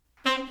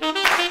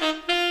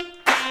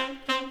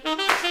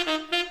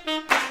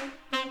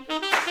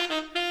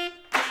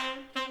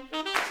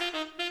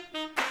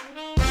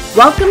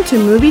Welcome to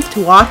Movies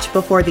to Watch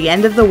Before the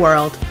End of the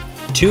World.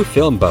 Two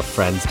film buff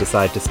friends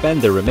decide to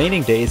spend their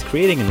remaining days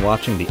creating and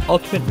watching the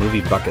ultimate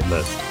movie bucket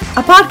list.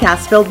 A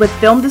podcast filled with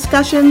film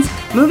discussions,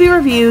 movie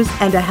reviews,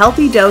 and a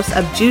healthy dose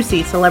of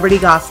juicy celebrity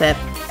gossip.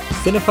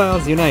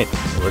 Cinephiles unite.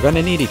 We're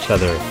gonna need each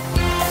other.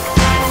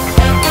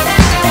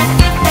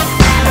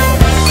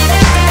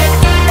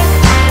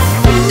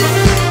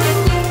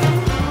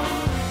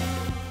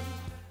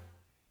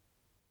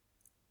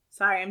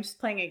 Sorry, I'm just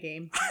playing a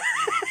game.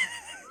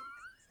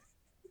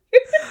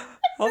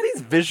 All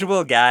these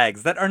visual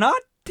gags that are not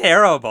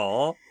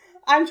terrible.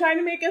 I'm trying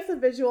to make us a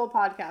visual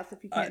podcast,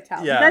 if you can't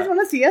tell. Yeah. You guys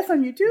want to see us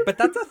on YouTube? But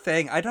that's a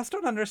thing. I just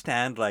don't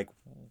understand, I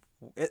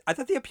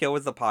thought the appeal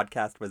with the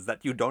podcast was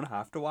that you don't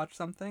have to watch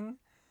something.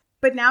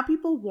 But now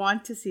people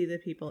want to see the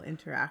people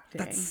interacting.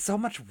 That's so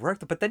much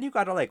work. But then you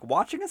gotta,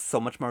 watching is so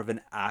much more of an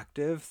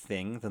active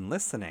thing than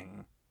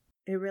listening.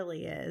 It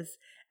really is.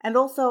 And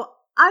also,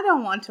 I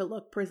don't want to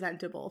look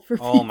presentable for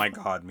people. Oh my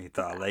god,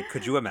 Mita.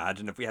 Could you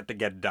imagine if we had to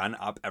get done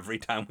up every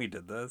time we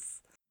did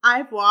this?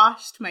 I've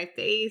washed my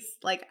face.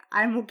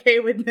 I'm okay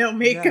with no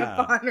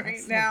makeup on right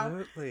now.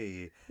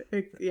 Absolutely.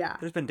 Yeah.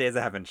 There's been days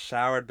I haven't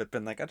showered, but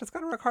been I just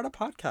gotta record a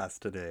podcast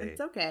today.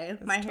 It's okay.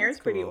 It's My hair's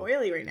pretty cool.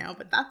 oily right now,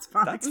 but that's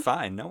fine. That's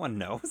fine. No one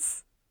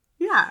knows.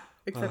 Yeah.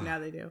 Except now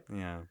they do.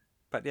 Yeah.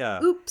 But yeah.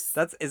 Oops.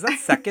 That is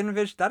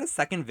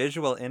second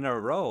visual in a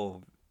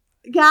row.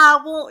 Yeah,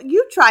 well,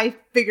 you try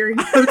figuring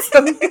out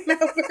something that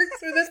works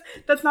for this.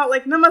 That's not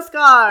like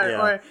namaskar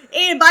or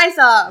hey,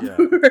 bicep.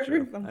 Yeah,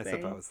 true.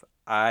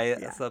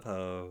 I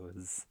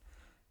suppose.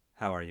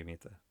 How are you,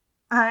 Mita?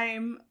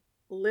 I'm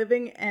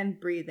living and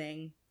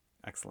breathing.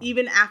 Excellent.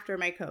 Even after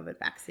my COVID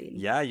vaccine.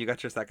 Yeah, you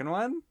got your second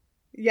one?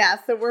 Yeah,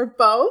 so we're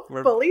both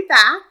fully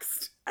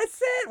vaxxed.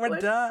 That's it. We're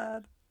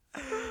done.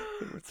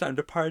 It's time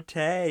to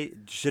partay.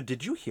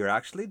 Did you hear,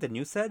 actually, the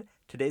news said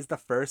today's the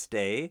first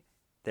day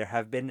there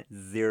have been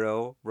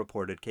 0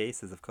 reported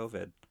cases of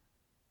COVID.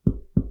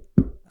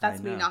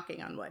 That's me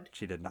knocking on wood.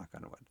 She did knock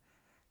on wood.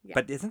 Yeah.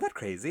 But isn't that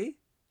crazy?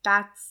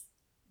 That's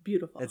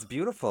beautiful. It's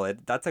beautiful.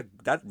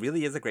 That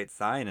really is a great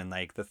sign. And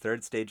the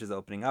third stage is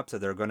opening up. So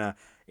they're going to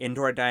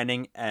indoor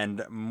dining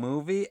and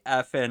movie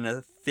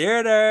effing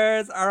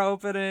theaters are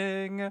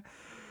opening.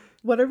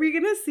 What are we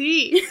going to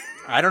see?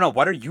 I don't know.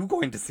 What are you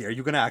going to see? Are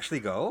you going to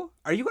actually go?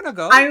 Are you going to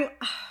go? I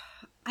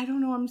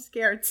don't know. I'm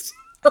scared.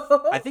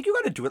 I think you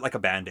got to do it like a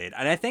Band-Aid.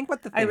 And I think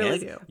what the thing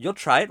is, do. You'll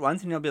try it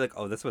once and you'll be like,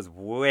 oh, this was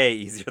way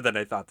easier than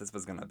I thought this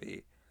was going to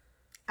be.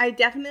 I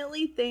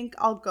definitely think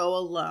I'll go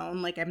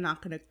alone. I'm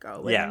not going to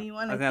go with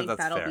anyone. I think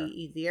that'll be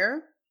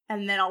easier.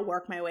 And then I'll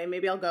work my way.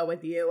 Maybe I'll go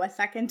with you a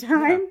second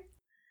time. Yeah.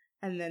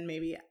 And then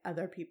maybe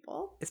other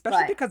people.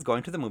 Especially because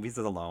going to the movies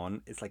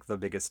alone is the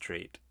biggest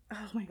treat.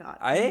 Oh my God.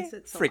 I miss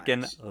it so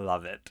freaking much.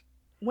 love it.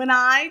 When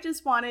I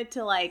just wanted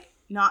to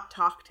not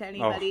talk to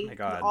anybody. Oh my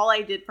God. All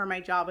I did for my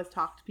job was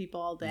talk to people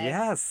all day.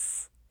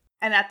 Yes.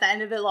 And at the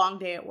end of a long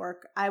day at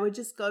work, I would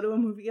just go to a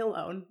movie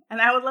alone.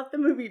 And I would let the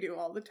movie do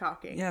all the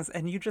talking. Yes,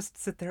 and you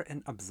just sit there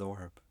and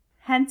absorb.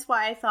 Hence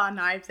why I saw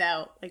Knives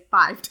Out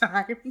 5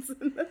 times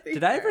in the theater.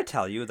 Did I ever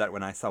tell you that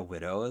when I saw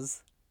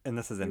Widows, and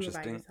this is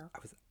interesting,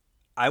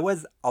 I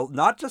was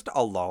not just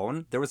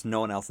alone, there was no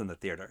one else in the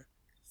theater.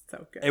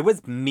 So good. It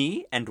was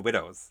me and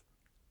Widows.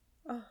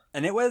 Oh,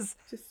 and it was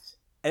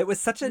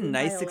such a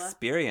nice Viola.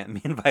 experience.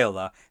 Me and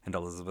Viola and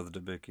Elizabeth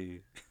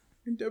Debicki.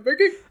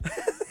 Debicki.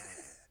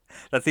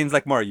 That seems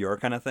like more your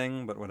kind of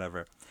thing, but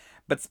whatever.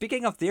 But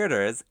speaking of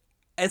theaters,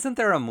 isn't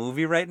there a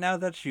movie right now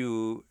that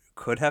you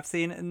could have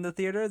seen in the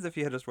theaters if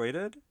you had just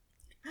waited?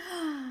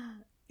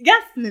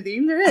 Yes,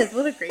 Nadine, there is.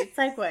 What a great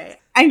segue.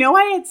 I know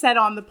I had said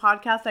on the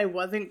podcast I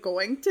wasn't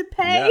going to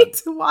pay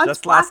to watch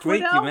just Black last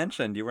week Widow. you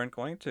mentioned you weren't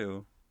going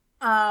to.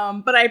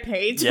 But I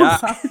paid to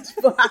watch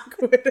Black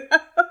Widow.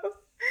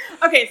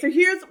 Okay, so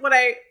here's what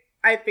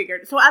I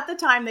figured. So at the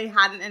time, they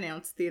hadn't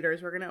announced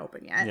theaters were going to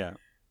open yet. Yeah.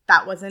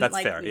 That wasn't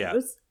That's fair, news. yeah.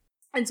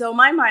 And so in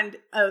my mind,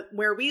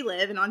 where we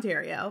live in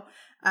Ontario,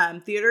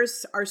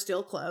 theaters are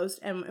still closed.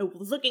 And it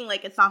was looking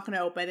like it's not going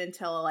to open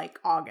until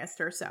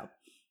August or so.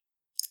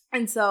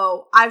 And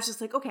so I was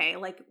just okay,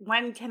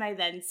 when can I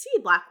then see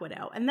Black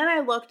Widow? And then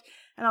I looked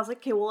and I was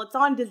okay, well, it's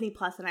on Disney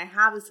Plus and I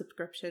have a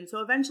subscription. So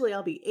eventually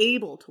I'll be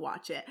able to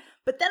watch it.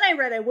 But then I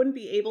read I wouldn't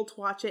be able to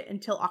watch it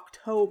until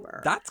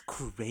October. That's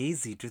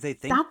crazy. Do they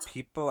think That's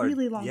people are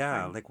really long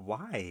Yeah, time.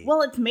 why?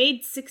 Well, it's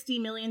made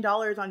 $60 million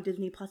on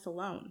Disney Plus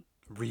alone.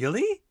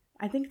 Really?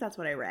 I think that's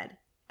what I read.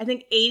 I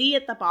think 80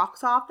 at the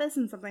box office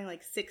and something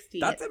like 60.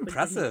 That's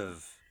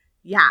impressive.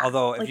 Yeah.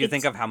 Although, if you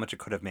think of how much it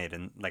could have made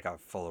in a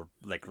full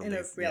release. In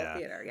a real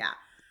theater, yeah.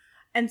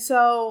 And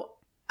so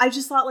I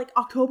just thought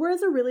October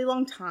is a really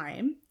long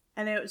time.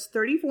 And it was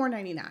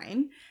 $34.99.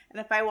 And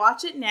if I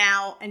watch it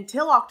now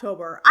until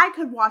October, I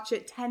could watch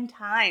it 10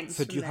 times.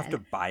 So do you have to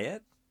buy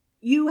it?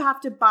 You have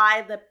to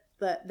buy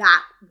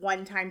that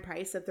one-time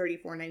price of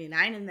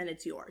 $34.99 and then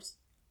it's yours.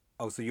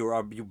 Oh, so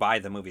you buy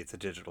the movie. It's a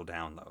digital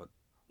download.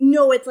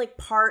 No, it's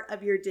part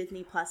of your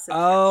Disney Plus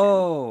subscription.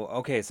 Oh,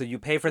 okay. So you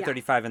pay for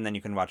 $35 and then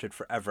you can watch it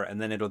forever.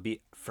 And then it'll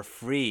be for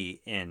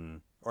free in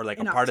or like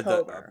in a part of the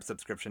October.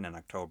 subscription in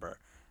October.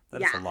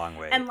 That is a long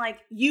wait. And like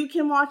you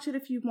can watch it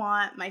if you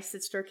want. My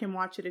sister can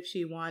watch it if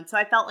she wants. So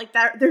I felt like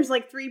that there's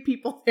like 3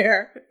 people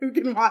there who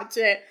can watch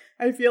it.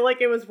 I feel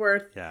like it was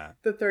worth the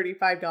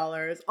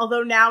 $35.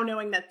 Although now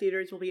knowing that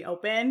theaters will be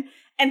open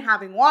and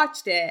having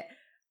watched it,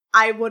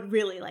 I would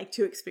really like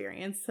to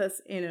experience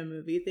this in a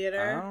movie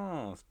theater.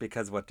 Oh,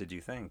 because what did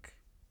you think?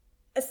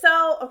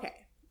 So, okay.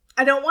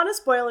 I don't want to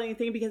spoil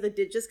anything because it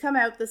did just come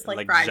out this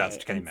like Friday.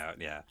 Just came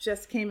out, yeah.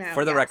 Just came out.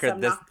 For the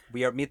record, so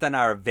Meeta and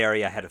I are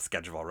very ahead of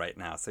schedule right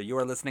now. So you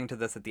are listening to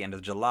this at the end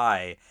of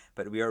July,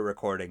 but we are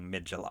recording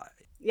mid-July.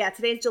 Yeah,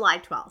 today's July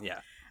 12th.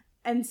 Yeah.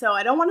 And so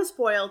I don't want to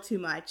spoil too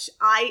much.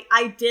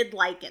 I did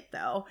like it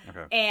though.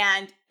 Okay.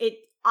 And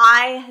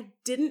I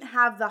didn't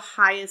have the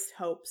highest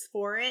hopes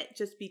for it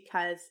just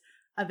because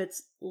of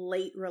its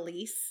late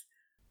release.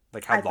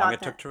 Like how long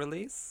it took to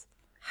release?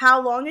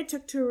 How long it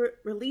took to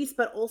release,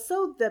 but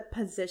also the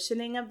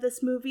positioning of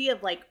this movie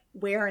of like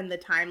where in the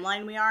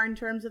timeline we are in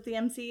terms of the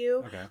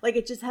MCU. Okay. Like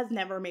it just has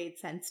never made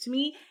sense to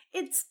me.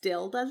 It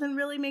still doesn't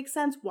really make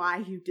sense why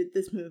you did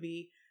this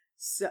movie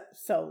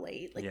so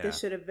late. Like this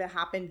should have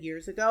happened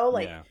years ago.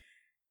 Like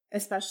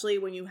especially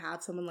when you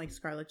have someone like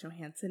Scarlett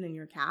Johansson in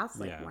your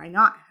cast. Like why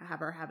not have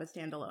her have a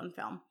standalone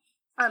film?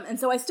 And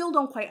so I still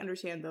don't quite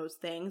understand those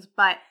things,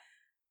 but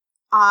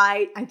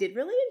I did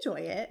really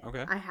enjoy it.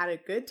 Okay. I had a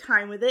good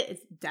time with it.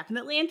 It's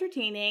definitely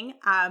entertaining.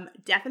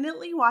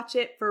 Definitely watch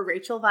it for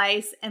Rachel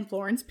Weisz and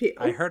Florence Pugh.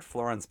 I heard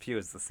Florence Pugh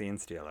is the scene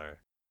stealer.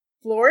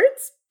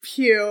 Florence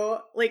Pugh,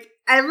 like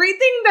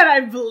everything that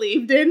I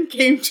believed in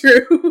came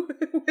true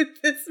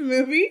with this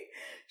movie.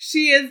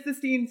 She is the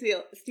scene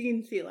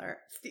stealer.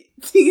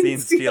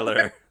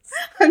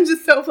 I'm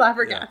just so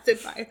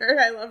flabbergasted by her.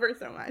 I love her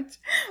so much.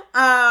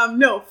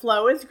 No,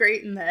 Flo is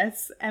great in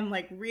this and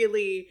like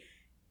really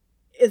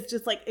is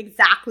just like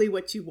exactly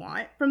what you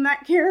want from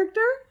that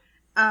character,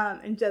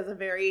 and does a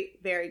very,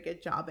 very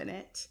good job in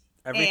it.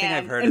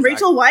 I've heard, and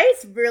Rachel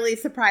Weisz really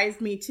surprised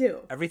me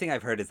too. Everything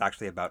I've heard is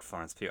actually about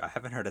Florence Pugh. I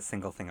haven't heard a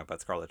single thing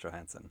about Scarlett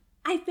Johansson.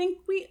 I think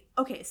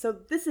so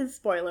this is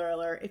spoiler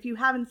alert. If you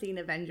haven't seen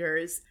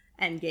Avengers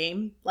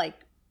Endgame, like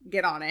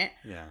get on it.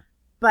 Yeah.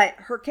 But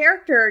her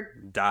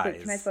character dies.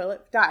 Wait, can I spoil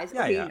it? Dies.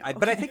 Yeah, okay, yeah. You know.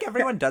 But I think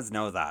everyone does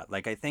know that.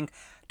 Like, I think,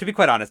 to be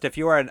quite honest, if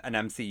you are an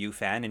MCU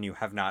fan and you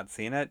have not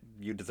seen it,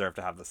 you deserve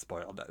to have this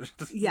spoiled.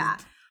 Yeah.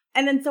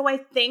 And then so I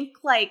think,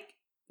 like,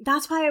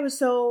 that's why I just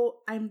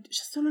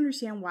don't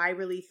understand why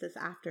release this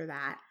after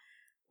that.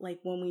 Like,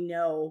 when we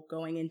know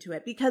going into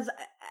it. Because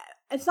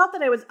it's not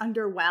that I was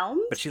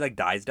underwhelmed. But she, like,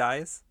 dies?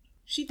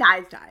 She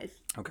dies.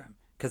 Okay.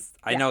 Because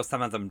I know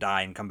some of them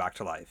die and come back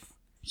to life.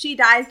 She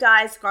dies.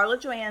 Scarlett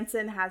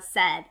Johansson has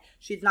said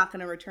she's not going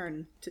to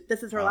return.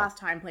 This is her last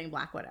time playing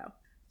Black Widow.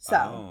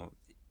 So.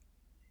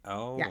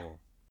 Oh. Yeah.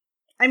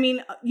 I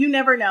mean, you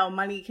never know.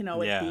 Money can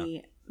always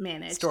be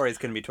managed. Stories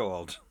can be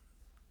told.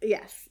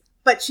 Yes.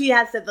 But she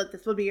has said that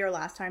this will be her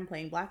last time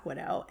playing Black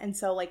Widow. And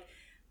so, like,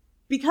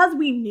 because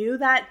we knew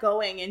that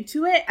going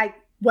into it, I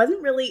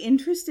wasn't really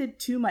interested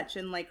too much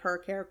in, like, her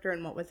character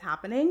and what was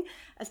happening.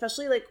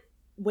 Especially, like,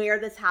 where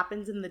this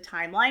happens in the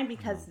timeline.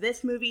 Because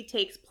this movie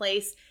takes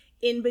place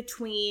in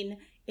between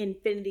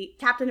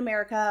Captain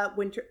America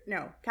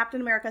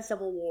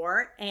Civil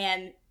War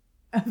and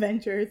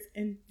Avengers.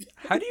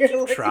 How do you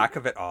keep track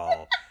of it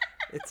all?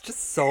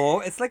 It's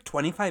like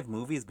 25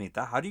 movies,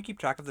 Meeta. How do you keep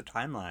track of the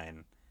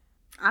timeline?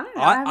 I don't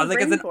know.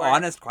 Like, as an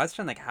honest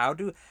question, like, how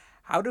do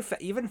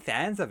even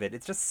fans of it?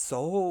 It's just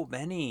so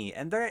many,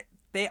 and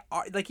they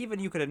are like,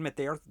 even you could admit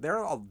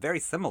they're all very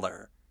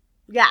similar.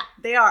 Yeah,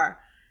 they are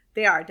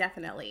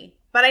definitely.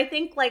 But I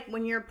think like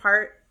when you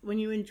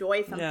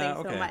enjoy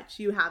something so much,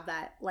 you have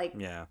that like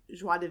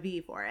joie de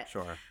vivre for it.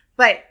 Sure.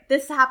 But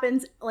this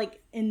happens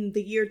like in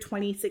the year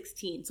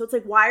 2016. So it's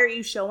like, why are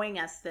you showing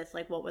us this?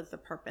 Like, what was the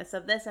purpose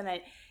of this? And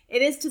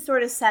it is to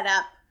sort of set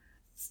up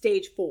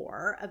stage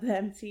 4 of the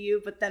MCU,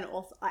 but then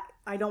also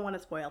I don't want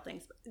to spoil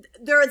things.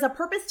 There is a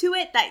purpose to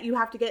it that you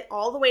have to get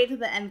all the way to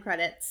the end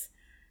credits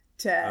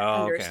to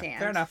understand. Okay.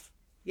 Fair enough.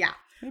 Yeah.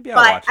 Maybe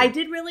I'll watch it. I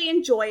did really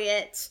enjoy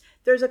it.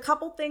 There's a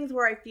couple things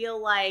where I feel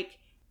like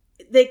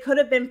they could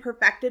have been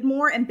perfected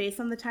more, and based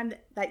on the time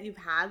that you've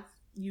had,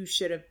 you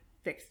should have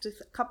fixed a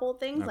couple of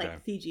things,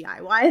 like CGI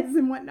wise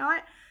and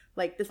whatnot.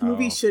 Like, this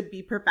movie should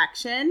be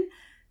perfection.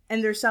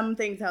 And there's some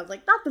things I was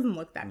like, that doesn't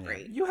look that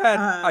great. You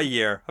had a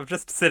year of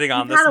just sitting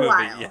on this movie.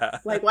 While. Yeah.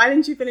 Like, why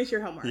didn't you finish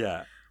your homework?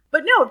 Yeah.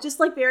 But no, just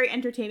like very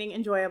entertaining,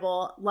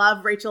 enjoyable.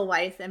 Love Rachel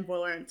Weisz and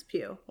Florence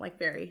Pugh. Like,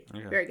 very,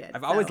 very good.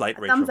 I've always liked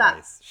Rachel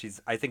Weisz. She's,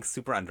 I think,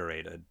 super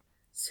underrated.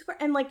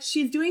 And like,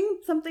 she's doing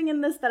something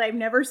in this that I've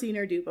never seen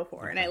her do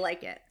before, and I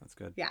like it. That's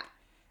good. Yeah.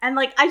 And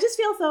like, I just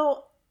feel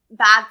so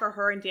bad for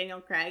her and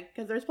Daniel Craig,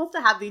 because they're supposed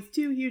to have these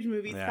 2 huge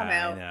movies come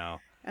out. I know.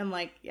 And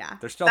like, yeah.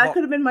 That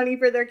could have been money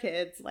for their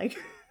kids. Like,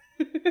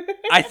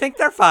 I think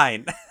they're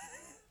fine.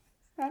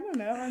 I don't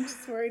know. I'm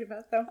just worried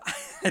about them.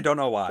 I don't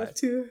know why.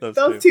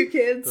 Those two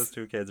kids. Those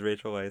 2 kids,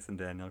 Rachel Weisz and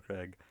Daniel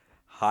Craig.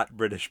 Hot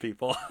British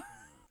people.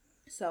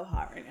 So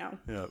hot right now.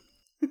 Yep.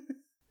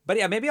 But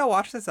yeah, maybe I'll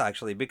watch this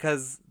actually,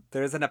 because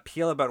there's an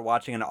appeal about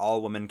watching an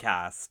all-woman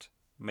cast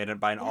made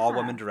by an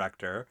all-woman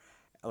director.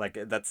 Like,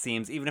 that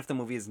seems, even if the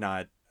movie is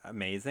not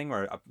amazing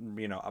or up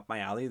my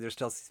alley, there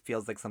still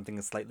feels like something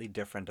is slightly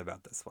different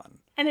about this one.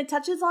 And it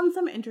touches on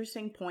some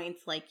interesting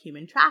points like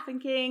human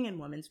trafficking and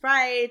women's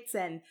rights.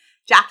 And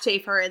Jack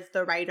Schaefer is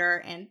the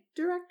writer and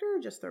director, or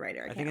just the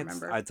writer? I can't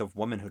remember. It's a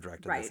woman who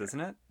directed this,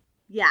 isn't it?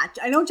 Yeah,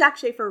 I know Jack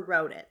Schaefer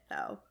wrote it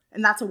though,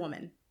 and that's a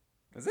woman.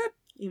 Is it?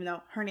 Even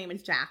though her name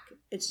is Jack,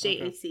 it's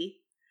J-A-C.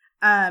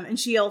 And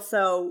she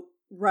also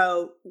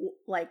wrote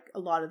like a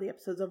lot of the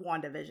episodes of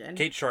WandaVision.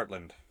 Kate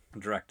Shortland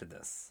directed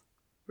this.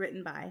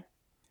 Written by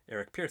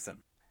Eric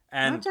Pearson.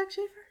 And not Jack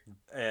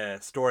Schaefer?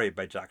 Story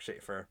by Jack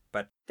Schaefer,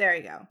 but there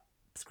you go.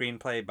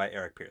 Screenplay by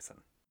Eric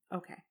Pearson.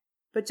 Okay.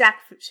 But Jack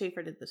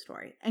Schaefer did the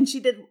story. And she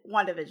did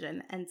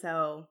WandaVision. And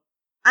so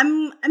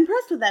I'm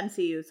impressed with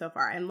MCU so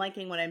far. I'm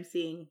liking what I'm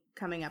seeing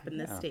coming up in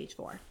this stage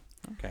 4.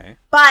 Okay.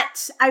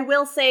 But I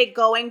will say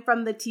going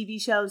from the TV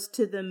shows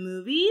to the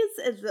movies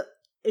is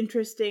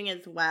interesting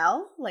as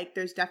well. Like,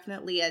 there's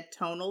definitely a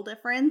tonal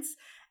difference.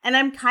 And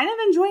I'm kind of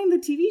enjoying the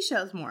TV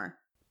shows more.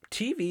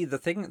 TV,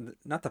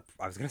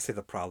 I was going to say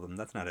the problem.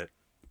 That's not it.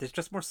 There's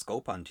just more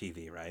scope on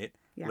TV, right?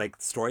 Yeah. Like,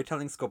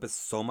 storytelling scope is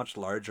so much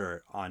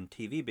larger on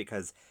TV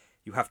because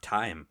you have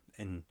time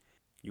and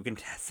you can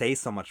say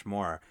so much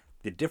more.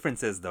 The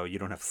difference is, though, you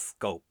don't have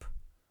scope.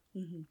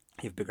 Mm-hmm.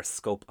 You have bigger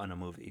scope on a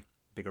movie,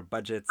 bigger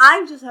budgets.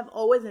 I just have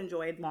always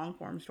enjoyed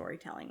long-form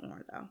storytelling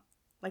more, though.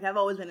 Like, I've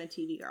always been a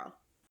TV girl.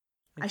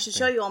 I should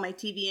show you all my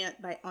TV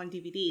on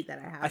DVD that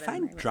I have. I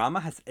find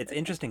drama it's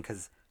interesting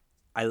because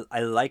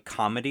I like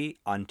comedy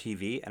on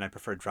TV and I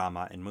prefer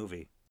drama in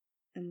movie.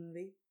 In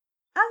movie?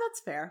 Oh, that's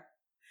fair.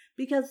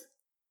 Because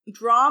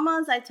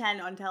dramas I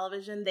tend on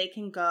television, they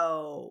can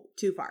go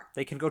too far.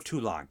 They can go too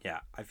long, yeah.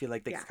 I feel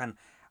like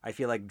I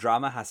feel like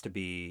drama has to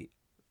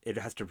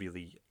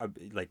really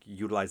like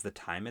utilize the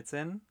time it's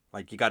in.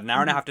 Like, you got an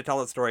hour and a half to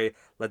tell a story.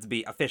 Let's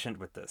be efficient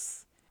with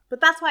this. But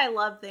that's why I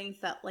love things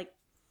that, like,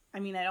 I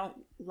mean, I don't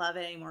love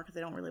it anymore because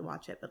I don't really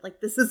watch it. But, like,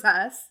 This Is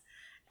Us,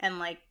 and,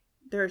 like,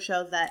 there are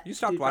shows that you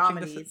stopped watching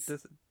This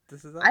Is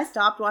Us? I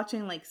stopped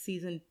watching, like,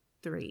 season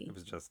 3. It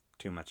was just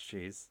too much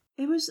cheese.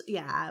 It was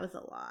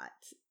a lot.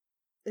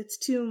 It's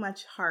too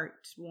much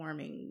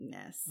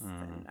heartwarmingness,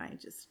 and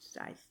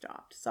I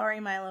stopped. Sorry,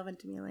 Milo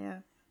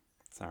Ventimiglia.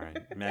 Sorry,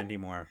 Mandy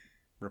Moore,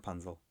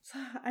 Rapunzel.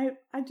 I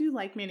do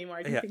like Mandy Moore.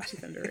 I do think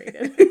she's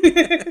underrated.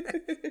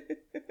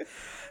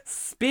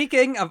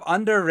 Speaking of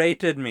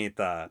underrated,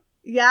 Mita.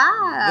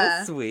 Yeah.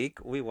 This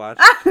week we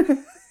watched.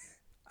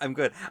 I'm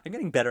good. I'm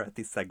getting better at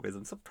these segues.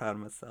 I'm so proud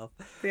of myself.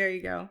 There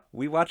you go.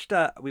 We watched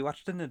a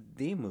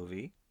Nadim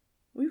movie.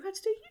 We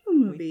watched a you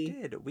movie.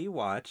 We did. We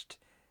watched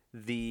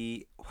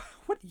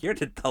what year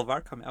did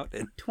Talvar come out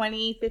in?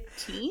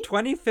 2015.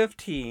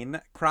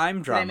 2015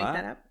 crime drama. Did I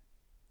make that up?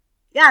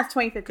 Yeah, it's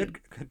 2015.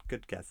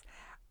 Good guess.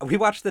 We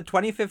watched the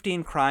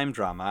 2015 crime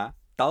drama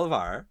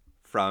Talvar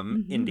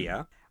from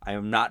India. I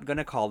am not going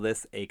to call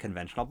this a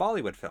conventional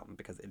Bollywood film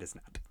because it is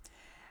not.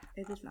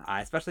 It is not.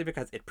 Especially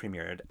because it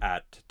premiered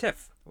at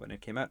TIFF when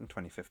it came out in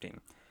 2015.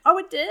 Oh,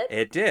 it did?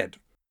 It did.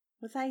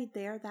 Was I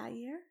there that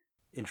year?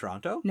 In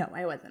Toronto? No,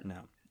 I wasn't.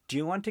 No. Do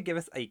you want to give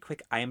us a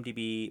quick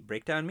IMDb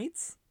breakdown,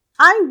 Meets?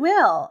 I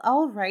will.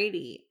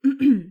 Alrighty.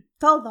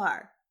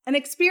 Talvar, an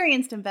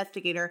experienced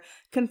investigator,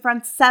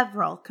 confronts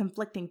several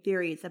conflicting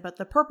theories about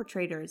the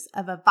perpetrators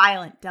of a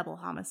violent double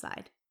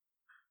homicide.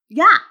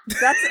 Yeah.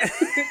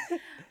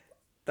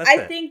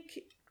 I think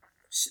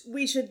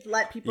we should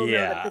let people know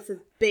that this is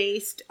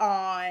based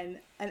on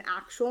an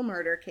actual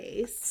murder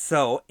case.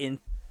 So, in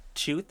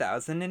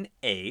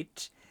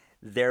 2008,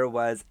 there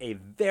was a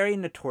very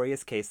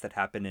notorious case that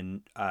happened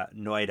in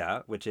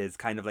Noida, which is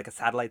kind of like a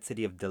satellite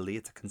city of Delhi.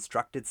 It's a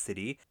constructed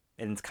city,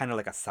 and it's kind of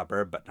like a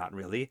suburb, but not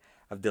really,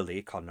 of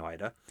Delhi, called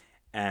Noida.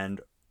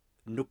 And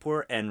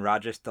Nupur and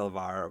Rajesh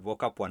Talvar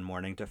woke up one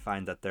morning to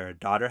find that their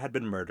daughter had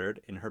been murdered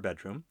in her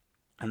bedroom,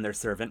 and their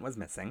servant was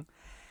missing.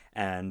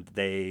 And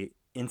they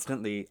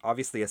instantly,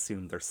 obviously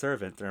assumed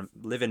their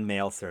live-in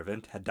male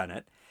servant, had done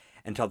it,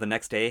 until the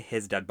next day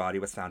his dead body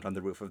was found on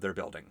the roof of their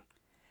building.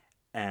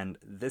 And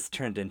this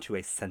turned into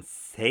a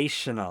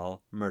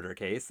sensational murder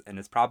case and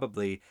is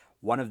probably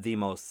one of the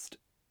most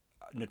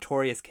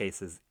notorious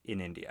cases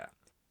in India.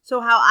 So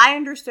how I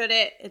understood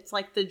it, it's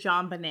like the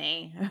John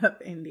Bonet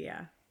of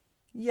India.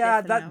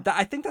 Yeah, that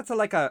I think that's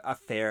a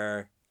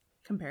fair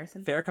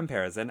comparison. Fair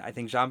comparison. I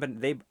think John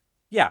Bonet,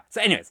 yeah.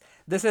 So anyways,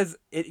 this is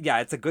it. Yeah,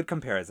 it's a good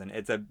comparison.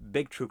 It's a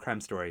big true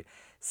crime story.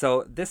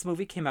 So this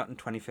movie came out in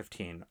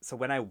 2015. So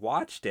when I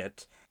watched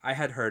it, I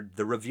had heard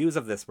the reviews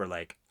of this were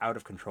like out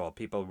of control.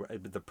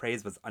 The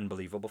praise was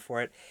unbelievable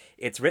for it.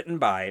 It's written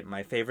by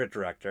my favorite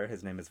director.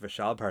 His name is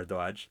Vishal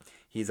Bhardwaj.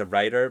 He's a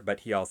writer,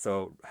 but he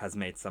also has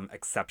made some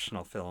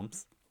exceptional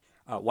films.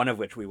 One of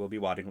which we will be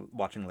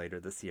watching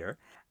later this year.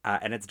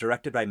 And it's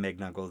directed by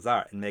Meghna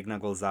Gulzar. And Meghna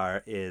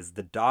Gulzar is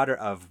the daughter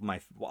of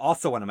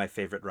also one of my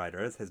favorite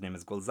writers. His name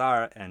is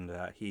Gulzar, and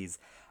he's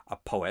a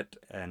poet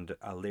and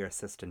a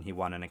lyricist, and he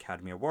won an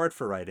Academy Award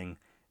for writing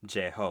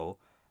Jai Ho,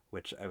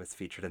 which I was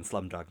featured in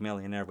Slumdog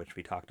Millionaire, which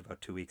we talked about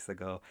 2 weeks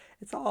ago.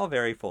 It's all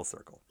very full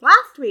circle.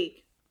 Last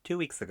week. 2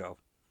 weeks ago.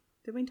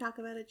 Did we talk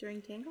about it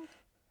during Tangled?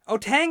 Oh,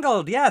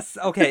 Tangled! Yes!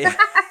 Okay.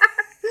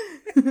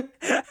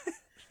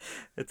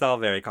 It's all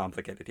very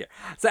complicated here.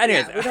 So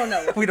anyways, we don't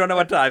know. We don't know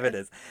what time it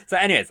is. So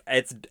anyways,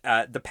 it's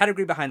the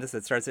pedigree behind this.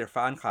 It stars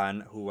Irfan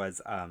Khan, who was,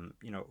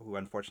 who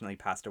unfortunately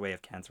passed away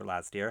of cancer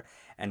last year,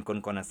 and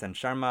Kunkona Sen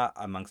Sharma,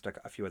 amongst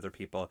a few other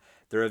people.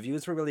 The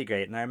reviews were really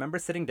great, and I remember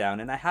sitting down,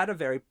 and I had a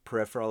very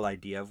peripheral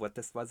idea of what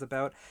this was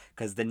about,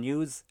 because the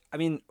news, I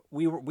mean,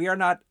 we are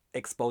not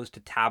exposed to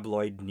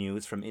tabloid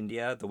news from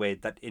India the way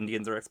that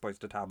Indians are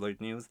exposed to tabloid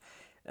news.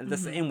 And the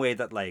same way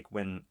that, like,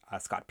 when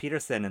Scott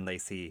Peterson and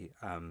Lacey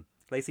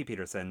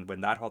Peterson,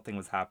 when that whole thing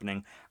was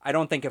happening, I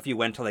don't think if you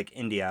went to, like,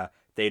 India,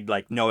 they'd,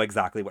 like, know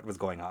exactly what was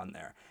going on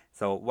there.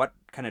 So what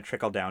kind of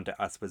trickled down to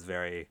us was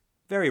very,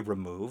 very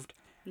removed.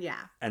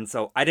 Yeah. And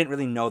so I didn't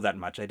really know that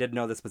much. I didn't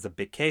know this was a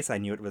big case. I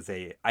knew it was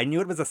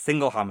a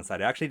single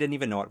homicide. I actually didn't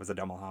even know it was a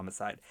double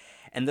homicide.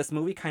 And this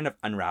movie kind of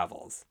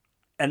unravels.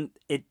 And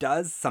it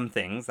does some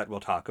things that we'll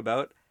talk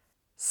about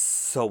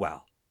so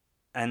well.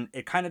 And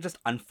it kind of just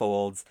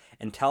unfolds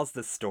and tells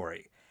this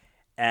story.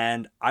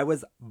 And I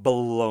was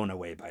blown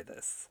away by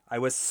this. I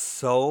was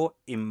so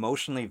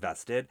emotionally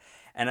vested.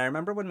 And I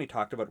remember when we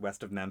talked about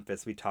West of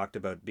Memphis, we talked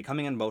about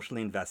becoming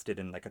emotionally invested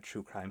in, like, a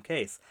true crime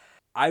case.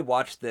 I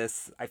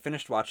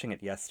finished watching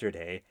it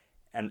yesterday.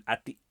 And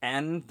at the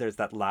end, there's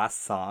that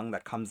last song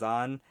that comes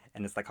on.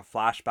 And it's like a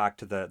flashback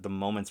to the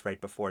moments right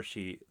before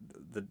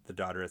the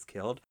daughter is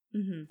killed.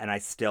 Mm-hmm. And I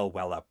still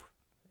well up.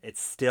 It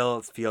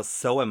still feels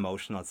so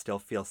emotional. It still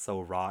feels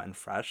so raw and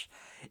fresh.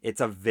 It's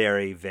a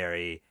very,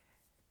 very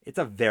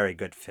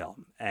good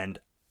film. And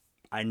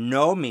I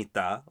know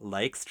Meeta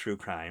likes true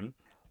crime.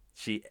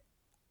 She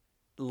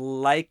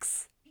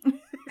likes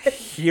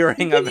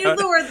hearing about it. Use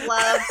the word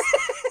love.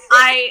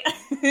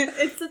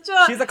 It's such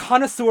a... She's a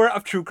connoisseur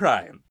of true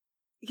crime.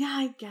 Yeah,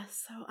 I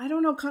guess so. I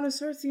don't know.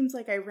 Connoisseur seems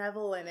like I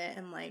revel in it,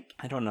 and, like...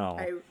 I don't know.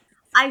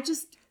 I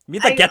just...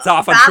 Meeta gets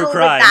off on true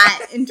crime. With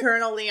that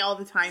internally all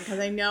the time, because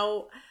I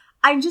know...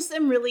 I just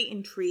am really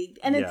intrigued.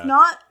 And it's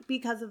not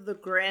because of the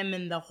grim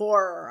and the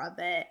horror of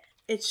it.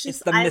 It's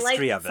just the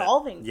mystery of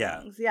solving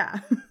things. Yeah.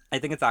 I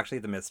think it's actually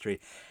the mystery.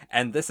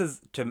 And this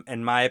is,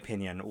 in my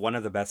opinion, one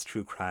of the best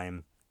true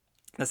crime.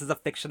 This is a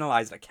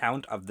fictionalized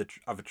account of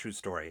a true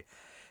story.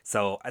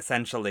 So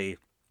essentially,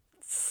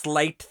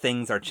 slight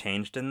things are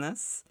changed in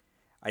this.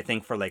 I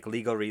think for, like,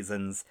 legal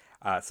reasons.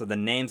 So the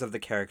names of the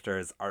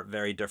characters are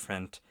very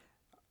different,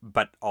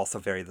 but also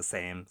very the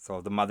same.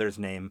 So the mother's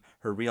name,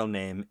 her real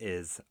name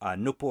is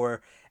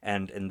Nupur,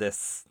 and in the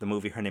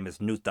movie, her name is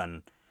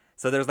Nutan.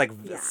 So there's, like,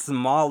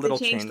 small little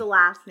change. They changed the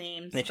last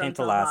names. They changed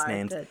the last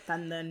names.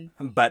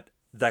 But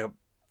the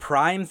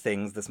prime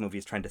things this movie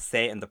is trying to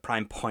say and the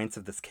prime points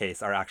of this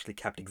case are actually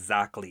kept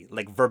exactly,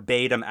 like,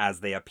 verbatim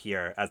as they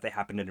appear, as they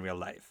happened in real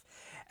life.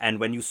 And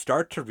when you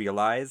start to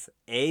realize,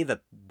 A,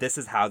 that this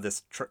is how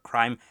this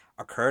crime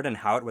occurred and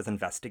how it was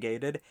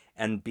investigated,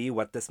 and B,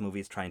 what this movie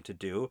is trying to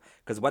do.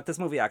 Because what this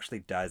movie actually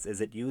does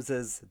is it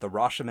uses the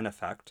Rashomon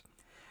effect.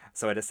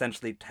 So it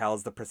essentially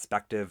tells the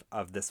perspective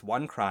of this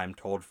one crime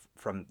told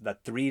from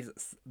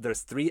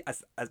there's three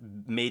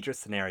major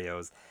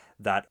scenarios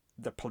that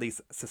the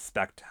police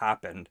suspect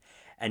happened.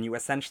 And you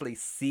essentially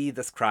see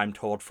this crime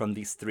told from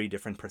these three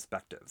different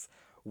perspectives,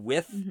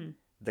 with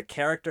the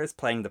characters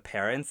playing the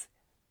parents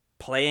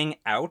playing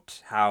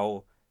out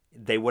how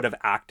they would have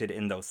acted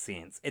in those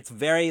scenes. It's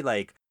very,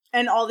 like...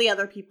 And all the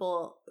other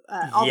people,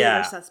 all the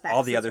other suspects.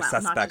 All the other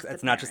suspects.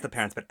 It's not just the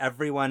parents, but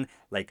everyone,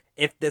 like,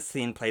 if this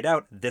scene played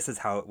out, this is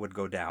how it would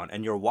go down.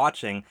 And you're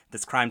watching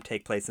this crime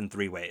take place in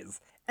three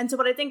ways. And so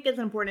what I think is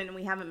important, and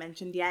we haven't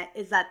mentioned yet,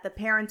 is that the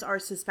parents are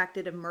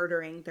suspected of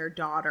murdering their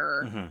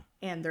daughter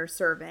and their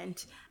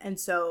servant. And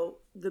so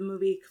the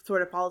movie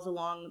sort of follows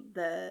along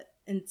the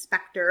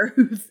inspector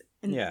who's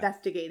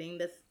investigating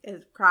this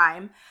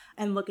crime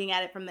and looking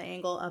at it from the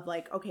angle of,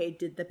 like, okay,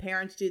 did the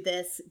parents do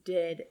this?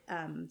 Did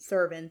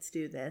servants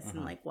do this?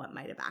 And, like, what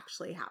might have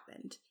actually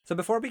happened? So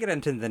before we get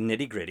into the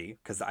nitty gritty,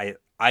 because I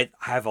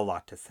have a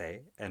lot to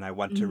say, and I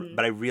want to,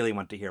 but I really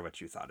want to hear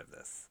what you thought of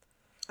this.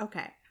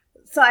 Okay,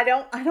 so I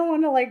don't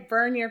want to, like,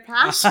 burn your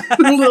passion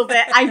a little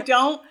bit. I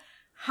don't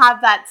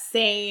have that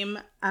same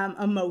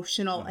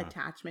emotional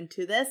attachment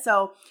to this,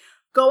 so.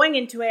 Going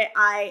into it,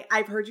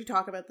 I've heard you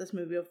talk about this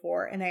movie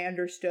before, and I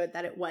understood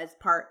that it was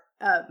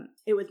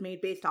it was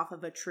made based off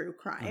of a true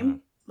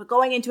crime. But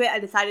going into it, I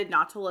decided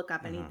not to look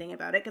up anything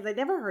about it because I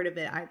never heard of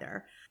it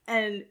either.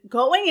 And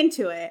going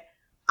into it,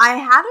 I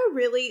had a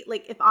really,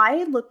 like, if I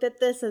had looked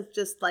at this as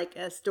just, like,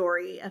 a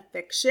story of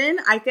fiction,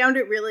 I found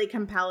it really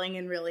compelling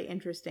and really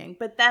interesting.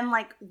 But then,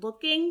 like,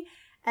 looking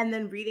and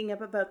then reading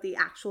up about the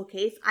actual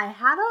case, I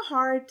had a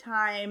hard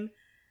time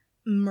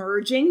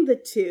merging the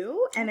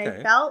two, and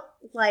I felt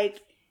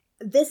like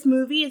this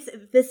movie is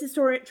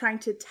trying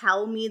to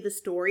tell me the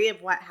story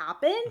of what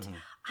happened.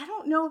 I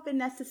don't know if it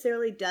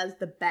necessarily does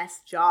the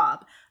best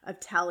job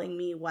of telling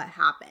me what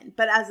happened,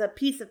 but as a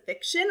piece of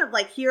fiction of,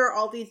 like, here are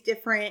all these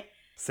different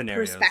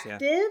scenarios,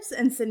 perspectives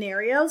and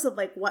scenarios of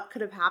like what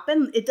could have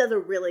happened. It does a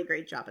really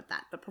great job at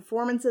that. The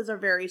performances are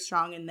very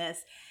strong in this.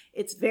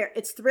 It's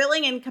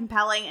thrilling and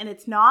compelling, and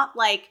it's not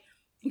like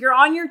you're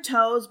on your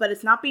toes, but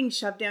it's not being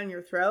shoved down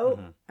your throat.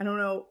 Mm-hmm. I don't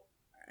know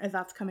if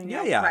that's coming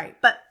out right,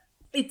 but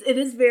it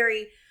is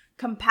very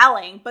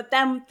compelling. But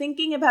then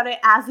thinking about it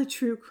as a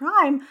true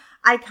crime,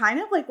 I kind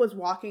of like was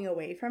walking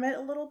away from it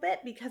a little bit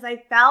because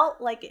I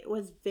felt like it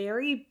was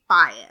very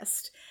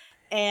biased.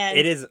 And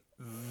it is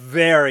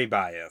very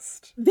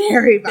biased.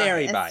 Very biased.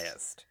 Very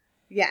biased.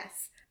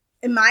 Yes.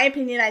 In my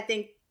opinion, I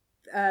think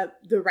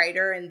the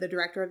writer and the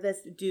director of this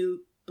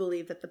do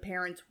believe that the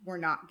parents were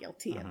not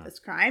guilty of this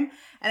crime.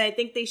 And I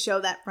think they show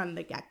that from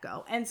the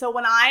get-go. And so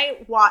when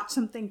I watch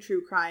something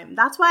true crime,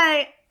 that's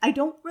why I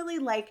don't really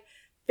like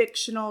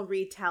fictional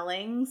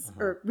retellings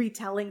or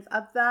retellings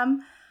of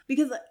them,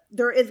 because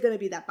there is going to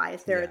be that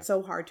bias there. Yeah. It's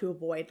so hard to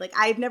avoid. Like,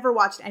 I've never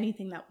watched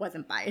anything that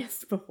wasn't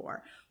biased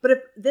before. But if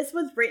this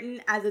was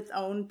written as its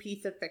own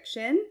piece of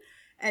fiction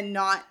and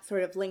not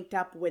sort of linked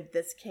up with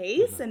this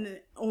case, and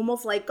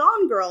almost like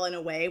Gone Girl in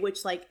a way,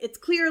 which like it's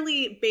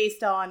clearly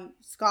based on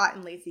Scott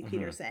and Lacey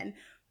Peterson,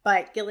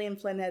 but Gillian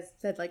Flynn has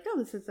said like,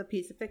 no, this is a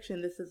piece of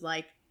fiction. This is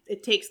like,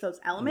 it takes those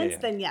elements.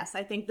 Then yes,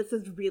 I think this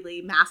is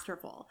really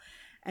masterful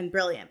and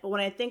brilliant. But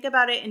when I think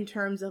about it in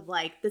terms of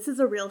like, this is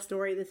a real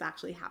story, this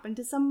actually happened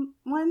to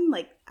someone,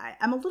 like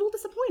I'm a little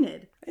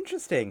disappointed.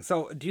 Interesting.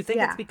 So do you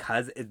think it's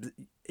because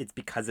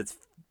it's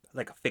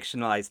like a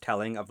fictionalized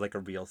telling of like a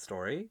real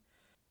story?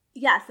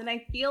 Yes, and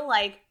I feel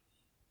like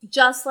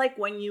just like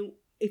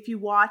if you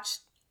watch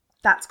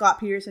that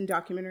Scott Peterson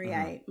documentary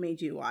I made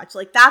you watch,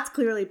 like that's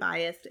clearly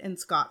biased in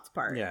Scott's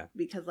part,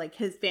 because like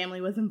his family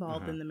was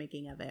involved in the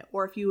making of it.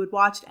 Or if you had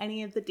watched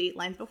any of the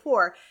Datelines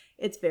before,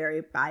 it's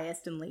very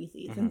biased and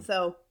Lacey's. And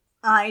so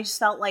I just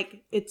felt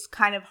like it's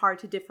kind of hard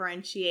to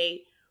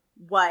differentiate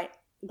what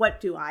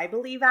do I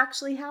believe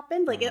actually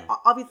happened. Like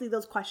obviously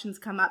those questions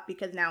come up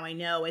because now I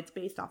know it's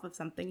based off of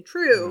something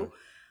true,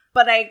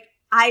 but I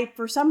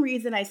for some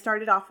reason, I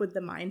started off with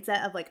the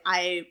mindset of like,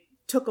 I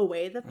took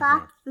away the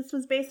fact this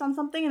was based on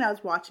something, and I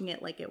was watching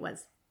it like it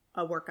was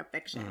a work of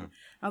fiction.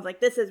 I was like,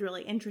 this is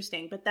really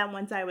interesting. But then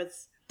once I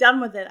was done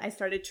with it, I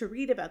started to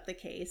read about the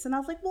case, and I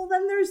was like, well,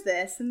 then there's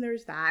this and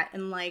there's that.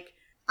 And like,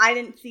 I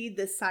didn't see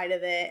this side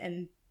of it.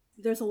 And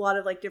there's a lot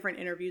of like different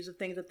interviews of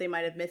things that they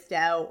might have missed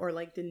out or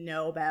like didn't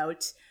know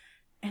about.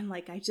 And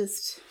like, I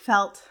just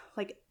felt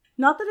like,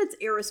 not that it's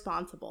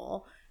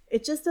irresponsible,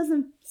 it just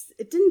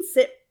it didn't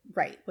sit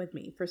right with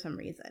me for some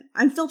reason.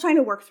 I'm still trying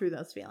to work through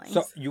those feelings.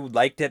 So you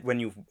liked it when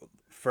you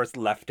first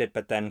left it,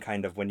 but then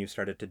kind of when you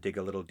started to dig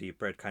a little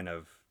deeper, it kind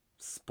of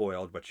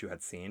spoiled what you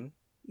had seen?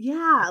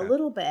 Yeah, okay. A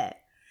little bit.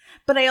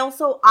 But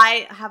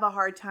I have a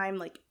hard time,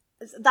 like,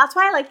 that's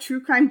why I like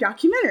true crime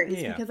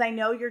documentaries, because I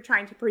know you're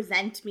trying to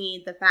present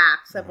me the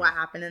facts of what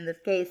happened in this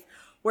case,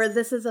 whereas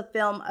this is a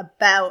film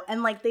about,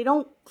 and like, they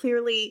don't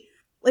clearly...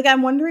 Like,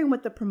 I'm wondering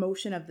what the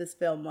promotion of this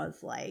film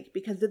was like,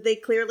 because did they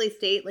clearly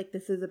state, like,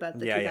 this is about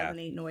the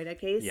 2008 Noida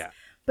case? Yeah.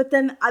 But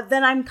then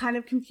I'm kind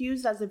of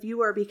confused as a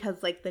viewer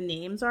because, like, the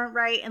names aren't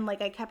right. And,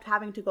 like, I kept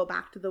having to go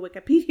back to the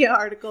Wikipedia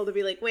article to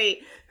be like,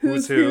 wait,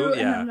 who's who?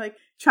 And I'm, like,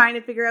 trying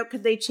to figure out,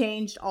 because they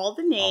changed all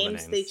the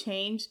names. They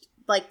changed,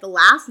 like, the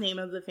last name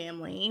of the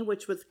family,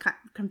 which was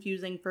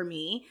confusing for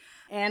me,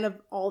 and of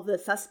all the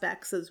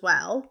suspects as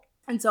well.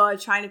 And so I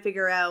was trying to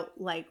figure out,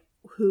 like,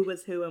 who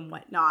was who and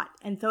whatnot.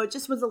 And so it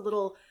just was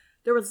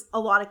there was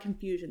a lot of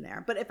confusion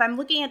there. But if I'm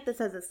looking at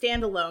this as a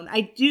standalone,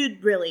 I do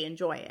really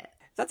enjoy it.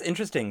 That's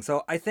interesting.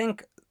 So I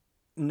think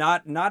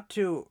not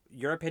to,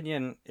 your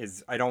opinion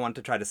is, I don't want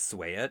to try to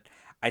sway it.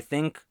 I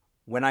think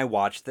when I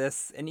watched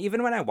this, and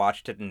even when I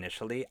watched it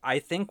initially, I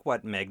think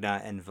what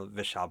Meghna and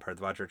Vishal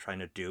Bhardwaj are trying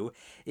to do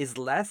is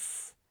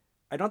less,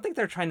 I don't think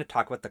they're trying to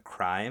talk about the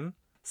crime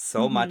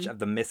so much of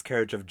the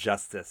miscarriage of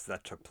justice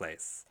that took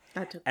place.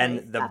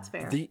 That's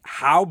fair.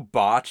 How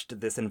botched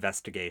this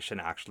investigation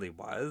actually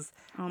was,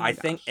 I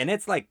think, and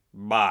it's like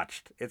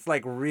botched. It's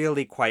like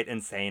really quite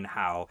insane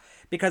how,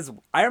 because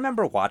I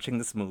remember watching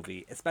this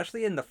movie,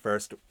 especially in the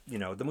first,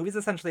 the movie's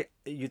essentially,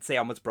 you'd say,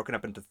 almost broken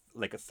up into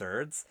like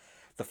thirds.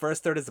 The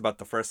first third is about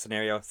the first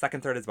scenario, second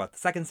third is about the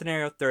second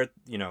scenario, third,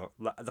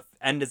 the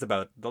end is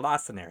about the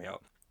last scenario.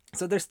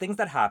 So there's things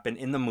that happen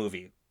in the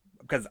movie,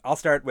 because I'll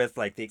start with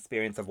like the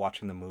experience of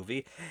watching the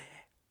movie.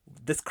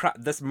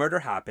 This murder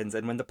happens,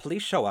 and when the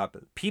police show up,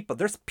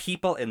 there's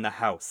people in the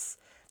house.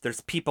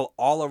 There's people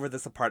all over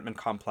this apartment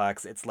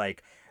complex. It's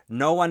like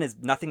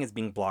nothing is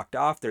being blocked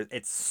off.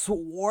 It's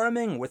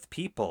swarming with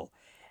people,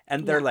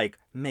 and they're like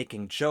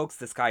making jokes.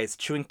 This guy is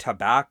chewing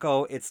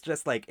tobacco. It's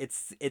just like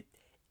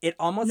it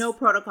almost no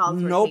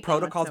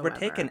protocols were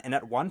taken. And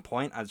at one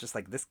point, I was just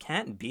like, this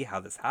can't be how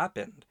this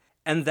happened.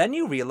 And then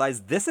you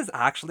realize this is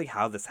actually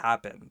how this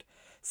happened.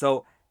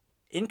 So,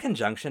 in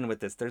conjunction with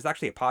this, there's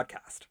actually a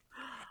podcast.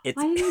 Why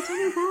didn't you tell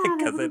me that?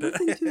 I haven't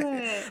listened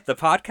to it. The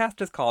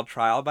podcast is called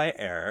Trial by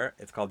Error.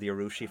 It's called the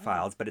Arushi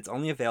Files, but it's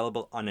only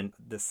available on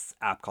this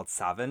app called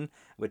Saavn,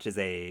 which is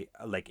a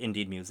like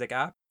indie music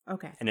app.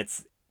 Okay. And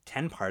it's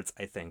 10 parts,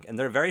 I think. And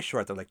they're very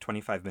short. They're like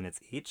 25 minutes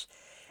each.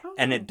 Oh,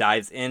 And cool. it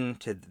dives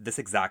into this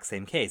exact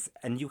same case.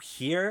 And you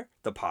hear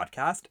the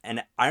podcast.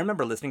 And I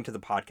remember listening to the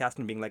podcast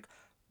and being like,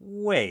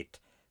 wait,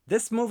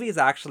 this movie is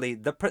actually,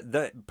 the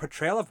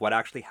portrayal of what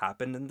actually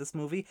happened in this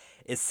movie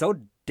is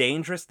so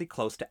dangerously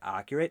close to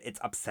accurate, it's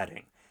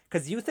upsetting.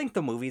 Because you think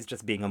the movie's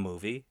just being a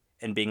movie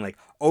and being like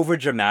over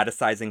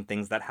dramatizing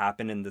things that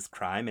happen in this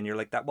crime. And you're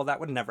like, that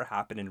would never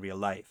happen in real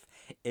life.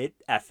 It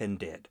effing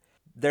did.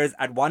 There's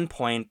at one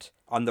point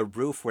on the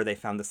roof where they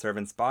found the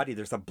servant's body,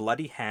 there's a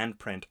bloody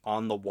handprint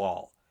on the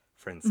wall,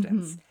 for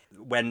instance.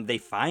 When they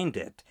find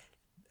it,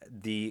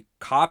 the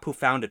cop who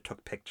found it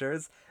took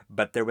pictures,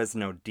 but there was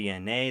no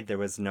DNA, there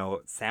was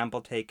no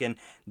sample taken.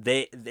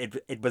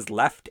 It was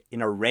left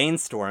in a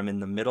rainstorm in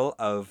the middle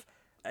of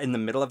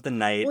the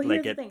night. Well,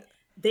 here's the thing.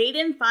 They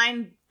didn't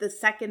find the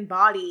second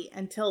body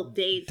until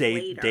days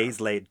later.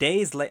 Days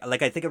late.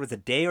 Like, I think it was a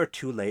day or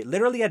two late.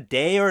 Literally a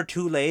day or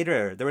two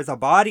later, there was a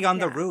body on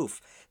the roof.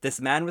 This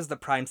man was the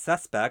prime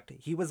suspect.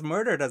 He was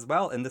murdered as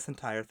well in this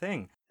entire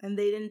thing. And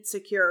they didn't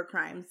secure a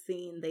crime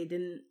scene. They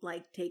didn't,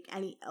 like, take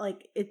any,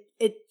 like,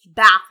 it's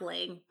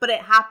baffling, but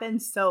it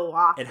happens so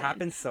often. It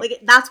happens so... Like,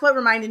 that's what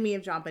reminded me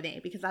of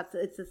JonBenet, because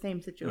it's the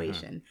same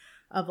situation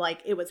of,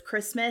 like, it was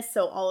Christmas,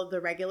 so all of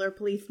the regular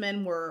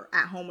policemen were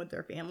at home with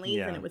their families,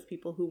 and it was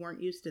people who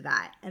weren't used to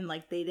that. And,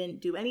 like, they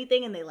didn't do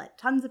anything, and they let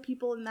tons of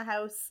people in the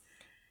house,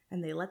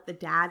 and they let the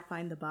dad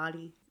find the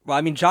body. Well,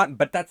 I mean,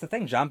 but that's the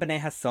thing. JonBenet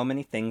has so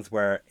many things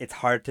where it's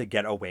hard to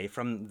get away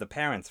from the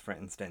parents, for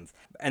instance.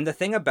 And the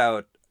thing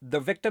about the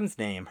victim's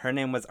name, her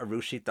name was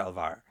Arushi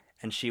Talvar,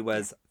 and she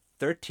was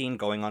 13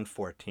 going on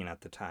 14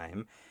 at the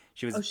time.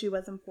 She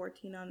wasn't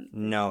 14 on...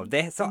 No,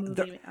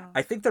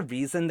 I think the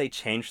reason they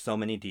changed so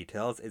many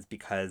details is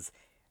because...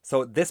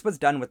 So this was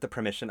done with the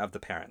permission of the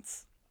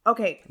parents.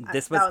 Okay, that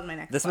was my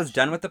next This question. was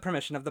done with the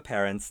permission of the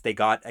parents.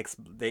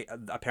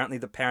 Apparently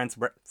the parents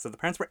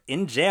were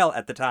in jail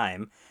at the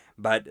time,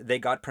 but they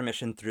got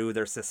permission through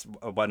their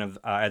one of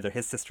either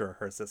his sister or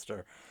her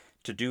sister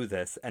to do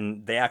this,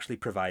 and they actually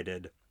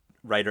provided,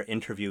 Ryder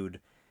interviewed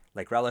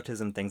like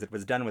relatives and things. It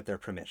was done with their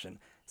permission.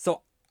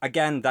 So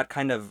again, that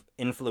kind of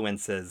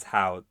influences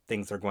how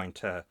things are going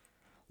to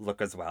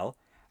look as well.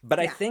 But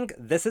I think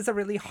this is a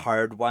really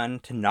hard one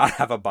to not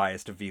have a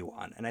biased view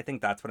on, and I think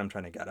that's what I'm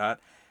trying to get at.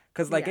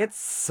 Because, like, it's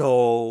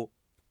so...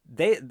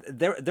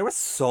 There was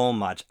so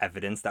much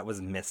evidence that was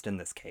missed in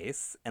this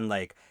case. And,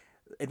 like,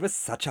 it was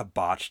such a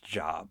botched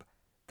job.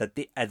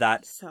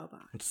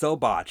 So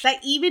botched.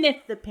 That even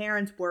if the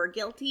parents were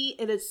guilty,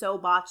 it is so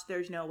botched,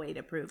 there's no way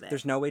to prove it.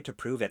 There's no way to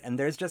prove it. And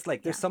there's just,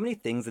 like, there's so many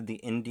things in the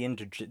Indian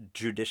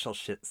judicial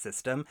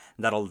system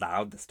that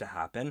allowed this to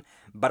happen.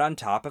 But on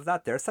top of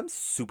that, there's some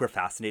super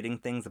fascinating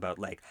things about,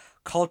 like,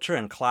 culture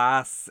and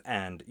class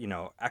and, you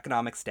know,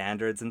 economic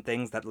standards and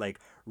things that, like,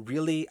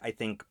 really, I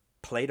think,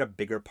 played a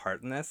bigger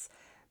part in this.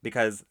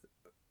 Because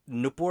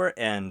Nupur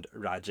and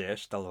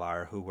Rajesh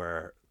Talvar, who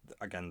were...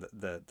 again,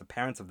 the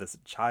parents of this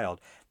child,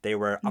 they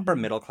were upper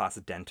middle class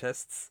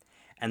dentists.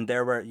 And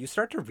you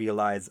start to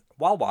realize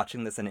while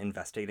watching this and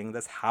investigating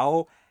this,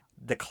 how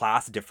the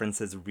class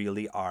differences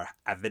really are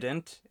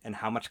evident and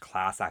how much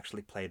class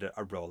actually played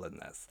a role in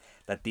this.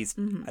 That these,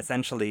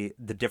 essentially,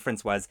 the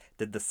difference was,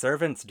 did the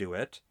servants do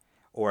it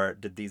or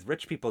did these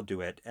rich people do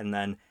it? And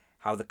then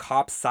how the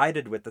cops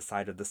sided with the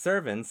side of the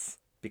servants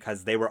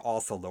because they were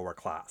also lower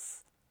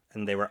class.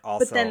 And they were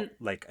also,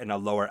 like, in a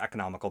lower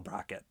economical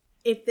bracket.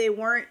 If they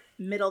weren't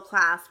middle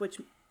class,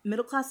 which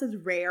middle class is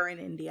rare in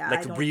India.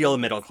 Like, real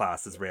middle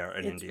class is rare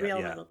in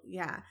India.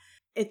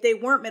 If they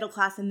weren't middle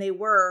class and they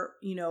were,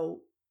 you know,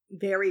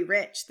 very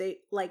rich, they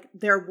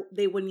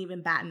wouldn't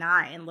even bat an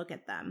eye and look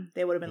at them.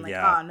 They would have been like,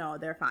 oh, no,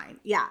 they're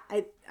fine. Yeah,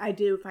 I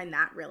do find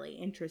that really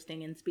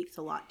interesting and speaks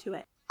a lot to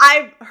it.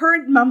 I've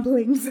heard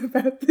mumblings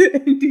about the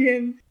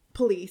Indian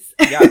police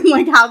and,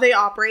 like, how they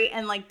operate.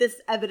 And, like, this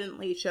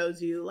evidently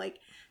shows you, like,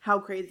 how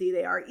crazy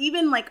they are.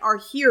 Even, like, our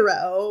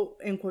hero,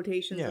 in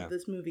quotations of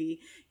this movie,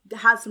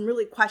 has some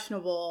really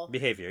questionable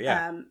behavior,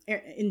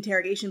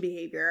 interrogation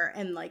behavior.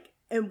 And, like,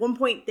 at one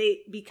point,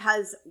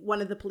 because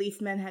one of the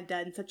policemen had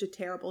done such a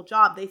terrible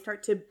job, they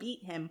start to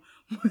beat him.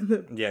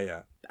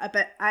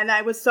 And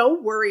I was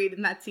so worried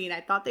in that scene.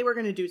 I thought they were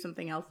going to do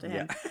something else to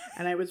him.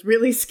 And I was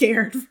really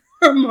scared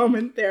for a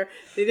moment there.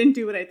 They didn't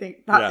do what I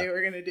thought they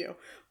were going to do.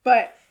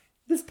 But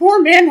this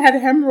poor man had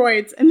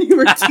hemorrhoids, and they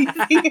were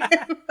teasing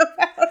him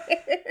about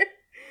it.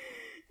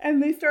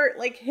 And they start,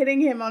 like,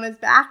 hitting him on his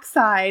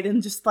backside,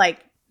 and just, like,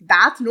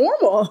 that's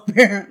normal,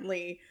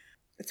 apparently.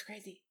 It's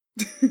crazy.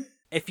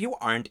 If you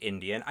aren't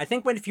Indian, I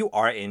think if you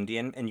are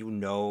Indian and you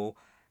know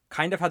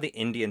kind of how the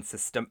Indian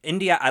system,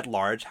 India at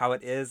large, how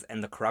it is,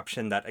 and the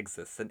corruption that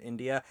exists in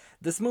India,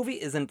 this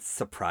movie isn't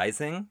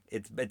surprising.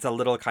 It's a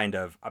little kind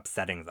of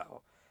upsetting,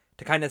 though,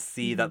 to kind of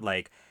see that,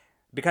 like,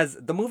 because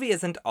the movie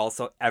isn't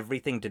also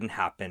everything didn't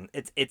happen.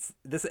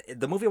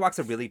 The movie walks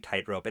a really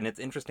tightrope, and it's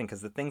interesting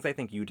because the things I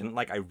think you didn't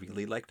like, I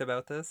really liked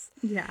about this.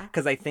 Yeah.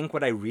 Because I think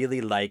what I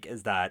really like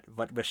is that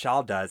what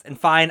Vishal does, and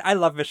fine, I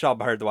love Vishal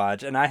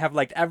Bhardwaj, and I have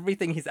liked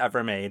everything he's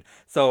ever made,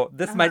 so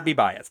this might be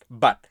biased.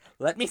 But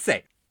let me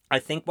say, I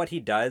think what he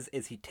does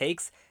is he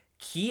takes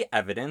key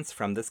evidence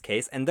from this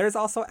case, and there's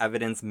also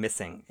evidence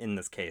missing in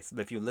this case.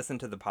 If you listen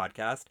to the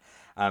podcast,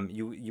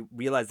 you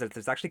realize that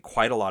there's actually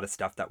quite a lot of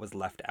stuff that was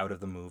left out of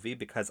the movie,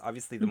 because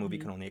obviously the movie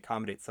can only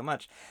accommodate so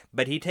much.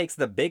 But he takes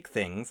the big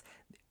things,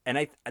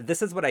 and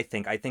this is what I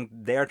think. I think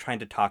they're trying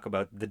to talk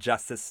about the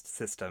justice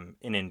system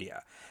in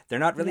India. They're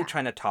not really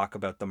trying to talk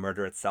about the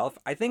murder itself.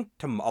 I think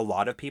to a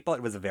lot of people,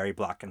 it was very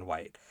black and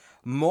white.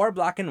 More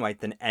black and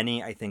white than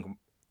any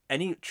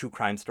true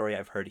crime story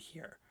I've heard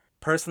here.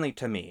 Personally,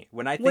 to me,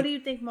 what do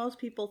you think most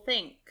people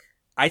think?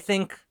 I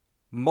think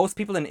most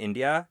people in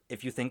India,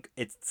 if you think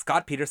it's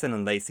Scott Peterson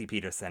and Lacey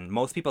Peterson,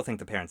 most people think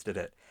the parents did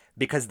it,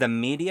 because the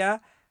media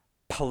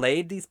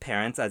played these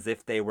parents as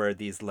if they were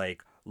these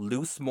like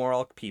loose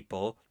moral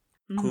people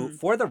who,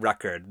 for the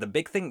record, the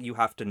big thing you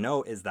have to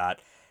know is that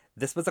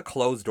this was a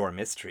closed door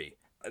mystery.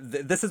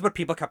 This is what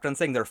people kept on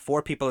saying. There are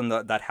 4 people in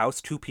that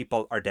house, 2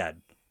 people are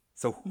dead.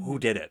 So who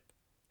did it?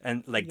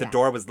 And like the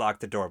door was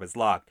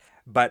locked.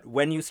 But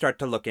when you start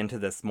to look into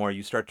this more,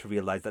 you start to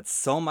realize that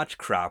so much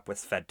crap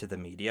was fed to the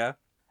media,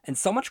 and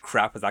so much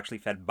crap was actually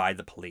fed by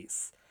the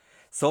police.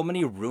 So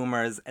many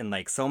rumors and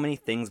like so many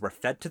things were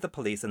fed to the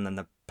police, and then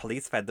the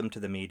police fed them to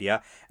the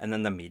media, and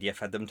then the media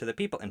fed them to the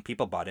people, and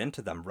people bought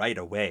into them right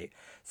away.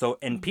 So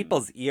in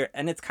people's ear,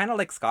 and it's kind of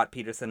like Scott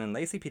Peterson and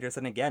Lacey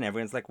Peterson again,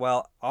 everyone's like,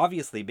 well,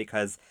 obviously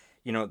because,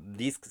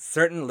 these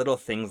certain little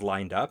things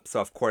lined up, so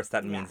of course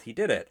that means he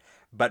did it.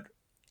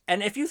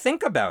 And if you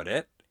think about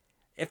it,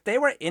 if they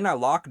were in a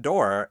locked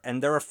door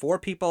and there were 4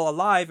 people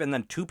alive and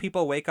then 2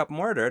 people wake up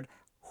murdered,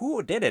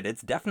 who did it?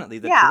 It's definitely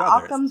the 2 others.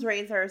 Yeah, Occam's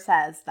razor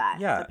says that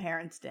the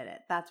parents did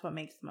it. That's what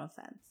makes the most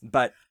sense.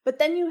 But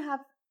then you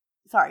have...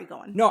 Sorry, go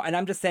on. No, and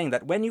I'm just saying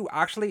that when you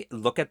actually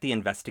look at the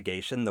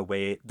investigation, the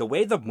way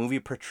the movie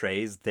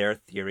portrays their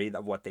theory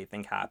of what they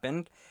think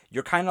happened,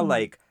 you're kind of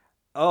like,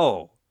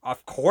 oh,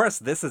 of course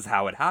this is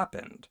how it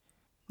happened.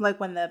 Like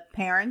when the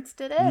parents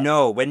did it?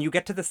 No, when you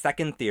get to the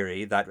second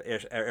theory that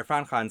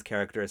Irfan Khan's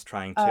character is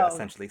trying to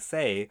essentially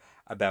say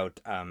about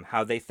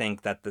how they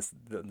think that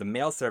the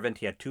male servant,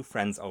 he had 2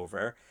 friends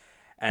over,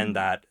 and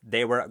that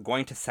they were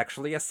going to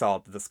sexually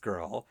assault this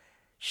girl.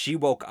 She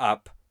woke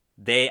up.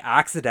 They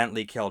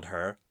accidentally killed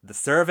her. The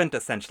servant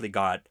essentially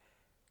got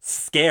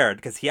scared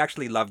because he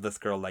actually loved this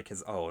girl like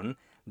his own.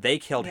 They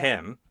killed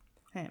him.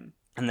 And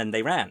then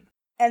they ran.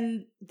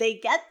 And they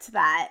get to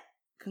that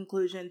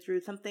conclusion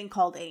through something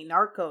called a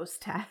Narcos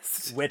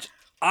test, which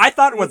I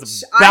thought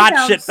was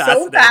batshit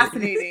fascinating. So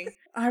fascinating.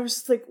 I was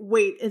just like,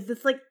 wait, is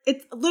this like,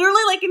 it's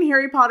literally like in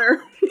Harry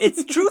Potter.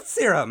 It's truth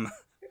serum.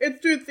 It's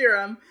truth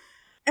serum.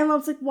 And I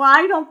was like,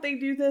 why don't they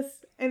do this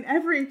in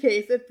every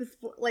case? If this,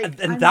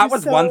 like, and that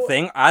was one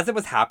thing. As it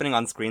was happening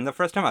on screen the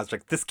first time, I was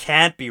like, this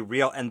can't be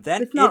real. And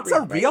then it's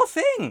a real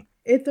thing.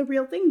 It's a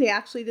real thing. They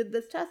actually did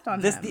this test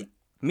on him.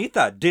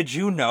 Mitha, did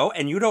you know,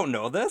 and you don't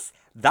know this,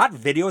 that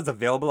video is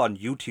available on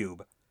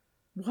YouTube.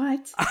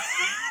 What?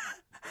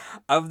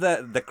 Of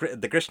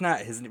the Krishna,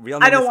 his real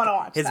name. I don't want to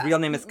watch. His real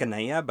name is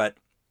Kanhaiya, but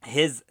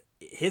his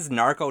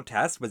narco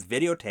test was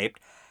videotaped.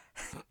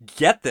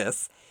 Get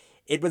this,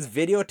 it was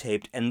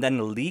videotaped and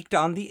then leaked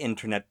on the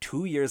internet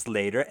 2 years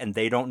later, and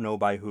they don't know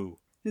by who.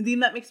 Nadine,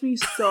 that makes me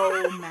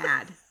so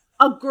mad.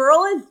 A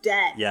girl is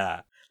dead.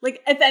 Yeah.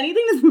 Like, if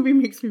anything, this movie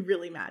makes me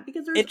really mad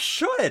because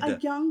there's a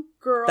young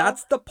girl.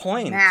 That's the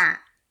point.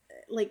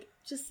 Like,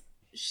 just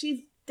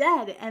she's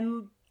dead,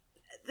 and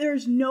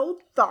there's no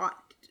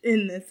thought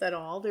in this at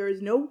all. There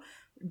is no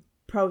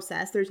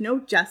process. There's no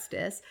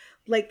justice.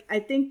 Like, I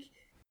think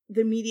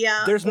the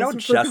media... There's no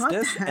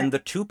justice, and the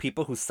 2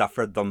 people who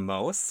suffered the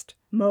most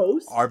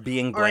are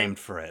being blamed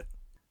for it.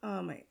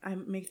 Oh my,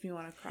 it makes me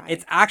want to cry.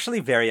 It's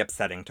actually very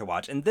upsetting to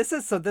watch. And this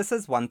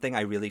is one thing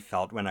I really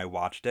felt when I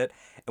watched it.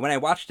 And when I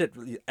watched it,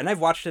 and I've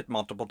watched it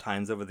multiple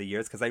times over the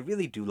years because I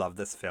really do love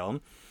this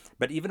film.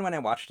 But even when I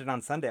watched it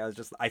on Sunday,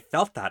 I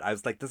felt that. I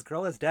was like, this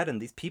girl is dead,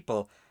 and these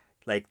people...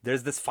 Like,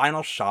 there's this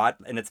final shot,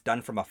 and it's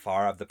done from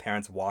afar, of the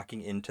parents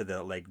walking into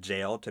the, like,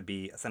 jail to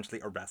be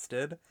essentially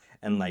arrested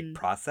and, like,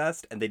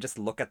 processed. And they just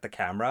look at the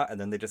camera, and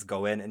then they just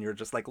go in, and you're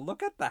just like,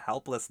 look at the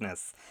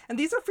helplessness. And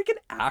these are freaking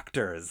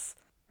actors.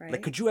 Right?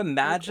 Like, could you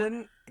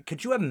imagine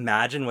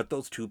what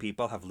those 2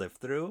 people have lived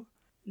through?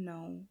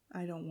 No,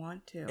 I don't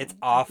want to. It's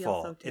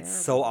awful. It's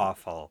so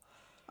awful.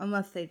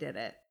 Unless they did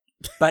it.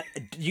 But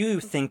do you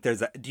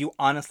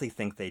honestly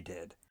think they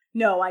did?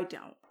 No, I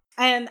don't.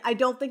 And I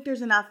don't think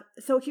there's enough.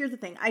 So here's the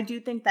thing. I do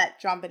think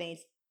that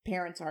JonBenét's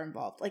parents are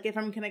involved. Like, if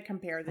I'm going to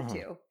compare the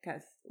 2,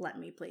 because let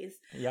me, please.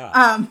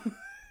 Yeah.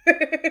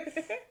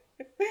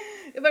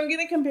 If I'm going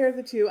to compare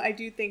the two, I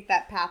do think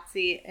that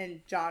Patsy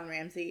and John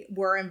Ramsey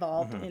were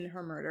involved in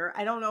her murder.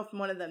 I don't know if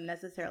one of them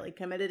necessarily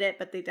committed it,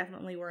 but they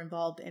definitely were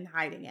involved in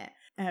hiding it.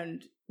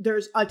 And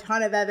there's a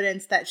ton of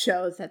evidence that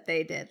shows that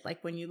they did.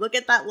 Like when you look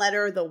at that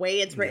letter, the way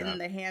it's written,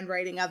 the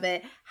handwriting of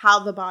it, how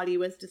the body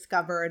was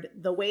discovered,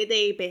 the way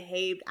they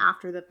behaved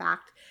after the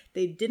fact,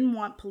 they didn't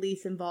want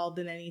police involved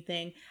in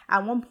anything.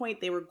 At one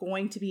point, they were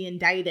going to be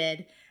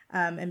indicted.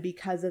 And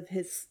because of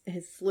his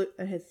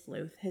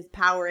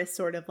power is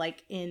sort of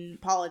like in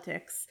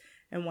politics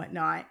and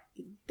whatnot,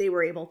 they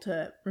were able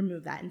to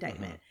remove that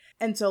indictment.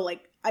 And so,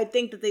 like, I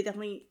think that they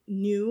definitely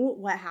knew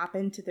what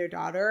happened to their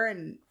daughter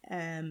and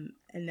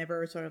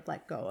never sort of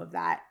let go of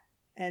that.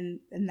 And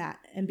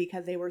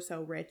because they were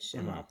so rich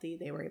and wealthy,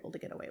 they were able to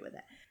get away with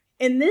it.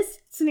 In this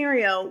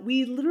scenario,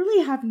 we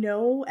literally have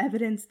no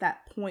evidence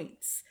that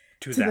points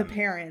to the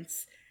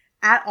parents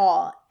at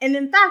all. And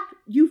in fact,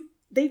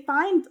 they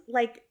find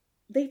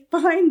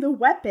the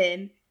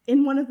weapon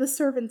in one of the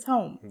servants'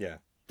 home. Yeah.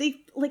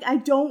 I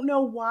don't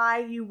know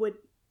why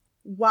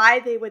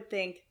they would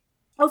think.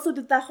 Also,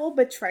 did that whole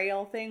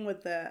betrayal thing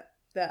with the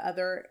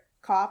other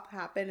cop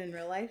happen in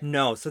real life?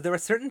 No. So there were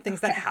certain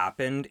things that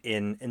happened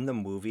in the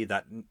movie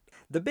that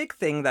the big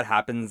thing that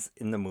happens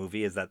in the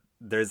movie is that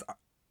there's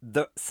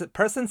the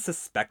person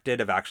suspected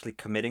of actually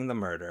committing the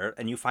murder.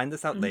 And you find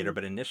this out later,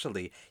 but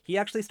initially he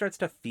actually starts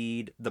to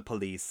feed the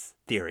police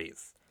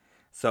theories.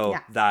 So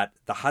that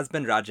the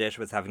husband, Rajesh,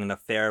 was having an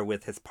affair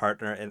with his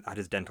partner at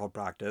his dental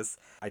practice.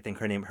 I think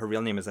her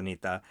real name is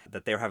Anita.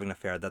 That they were having an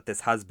affair. That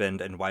this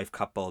husband and wife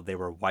couple, they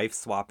were wife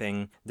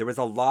swapping. There was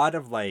a lot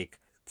of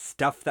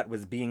stuff that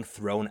was being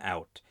thrown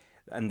out.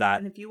 And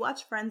if you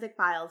watch Forensic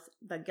Files,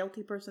 the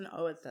guilty person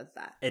always does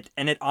that. It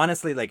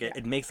honestly,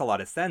 it makes a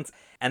lot of sense.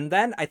 And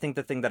then I think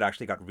the thing that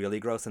actually got really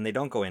gross, and they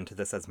don't go into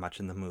this as much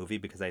in the movie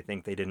because I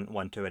think they didn't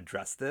want to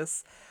address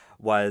this,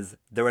 was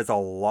there was a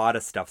lot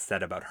of stuff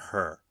said about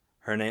her.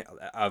 Her name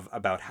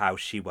about how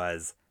she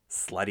was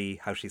slutty,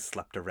 how she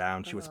slept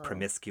around, she was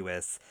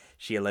promiscuous,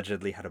 she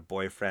allegedly had a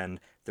boyfriend.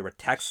 There were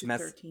text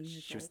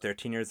messages. She was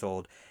 13 years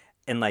old,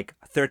 and a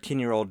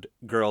 13-year-old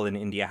girl in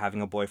India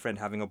having a boyfriend,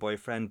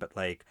 but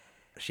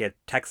she had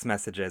text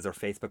messages or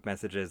Facebook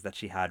messages that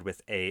she had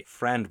with a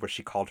friend where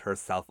she called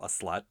herself a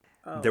slut.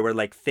 There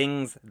were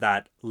things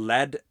that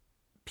led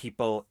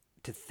people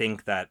to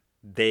think that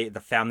the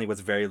family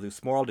was very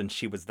loose-moraled and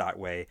she was that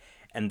way.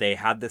 And they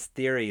had this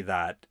theory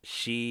that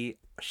she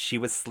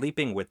was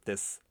sleeping with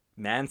this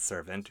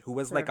manservant who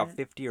was like a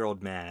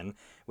 50-year-old man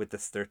with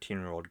this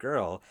 13-year-old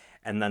girl.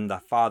 And then the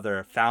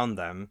father found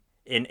them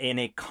in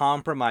a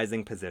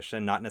compromising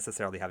position, not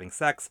necessarily having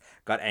sex,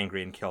 got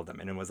angry and killed them.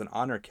 And it was an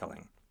honor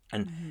killing.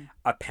 And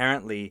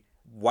apparently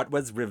what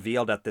was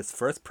revealed at this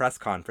first press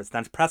conference,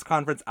 that press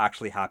conference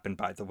actually happened,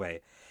 by the way.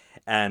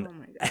 And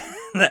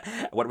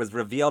what was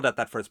revealed at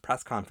that first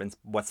press conference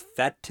was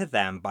fed to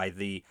them by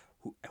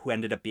who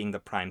ended up being the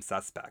prime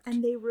suspect.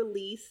 And they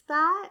released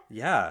that?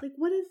 Yeah.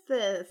 What is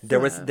this? There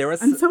was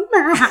I'm so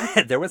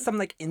mad. There was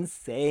some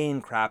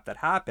insane crap that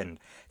happened.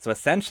 So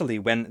essentially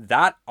when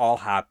that all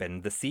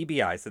happened, the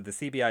CBI, so the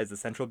CBI is the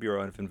Central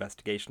Bureau of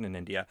Investigation in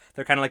India.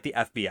 They're kind of like the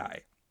FBI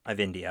of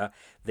India.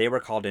 They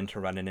were called in to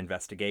run an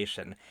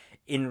investigation.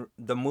 In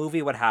the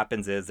movie, what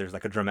happens is there's a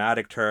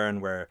dramatic turn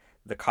where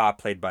the cop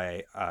played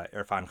by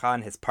Irfan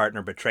Khan, his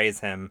partner betrays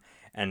him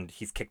and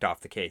he's kicked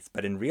off the case.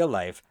 But in real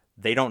life,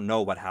 they don't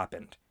know what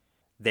happened.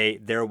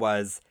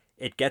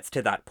 It gets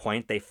to that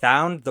point. They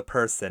found the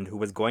person who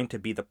was going to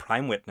be the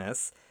prime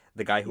witness,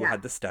 the guy who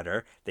had the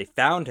stutter. They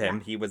found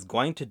him. He was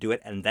going to do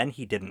it, and then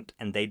he didn't,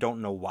 and they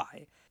don't know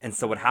why. And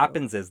so what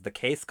happens is the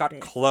case got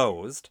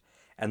closed,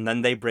 and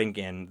then they bring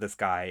in this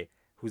guy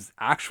whose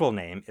actual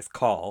name is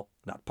Call,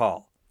 not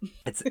Paul.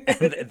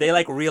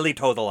 They really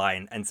toe the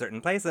line in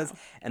certain places,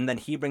 and then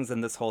he brings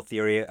in this whole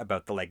theory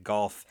about the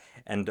golf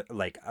and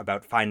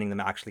about finding them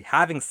actually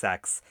having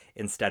sex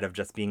instead of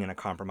just being in a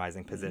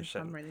compromising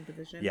position.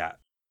 Yeah.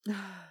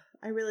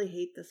 I really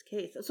hate this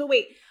case. So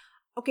wait,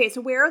 okay, so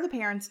where are the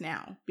parents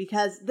now?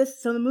 Because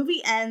the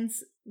movie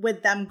ends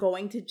with them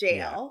going to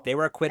jail. Yeah. They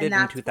were acquitted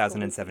in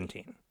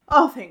 2017.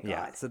 Oh, thank God.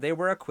 Yeah, so they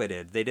were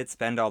acquitted. They did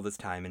spend all this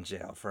time in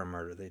jail for a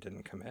murder they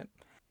didn't commit.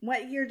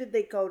 What year did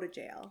they go to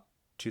jail?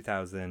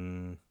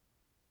 2000,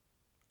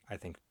 I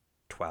think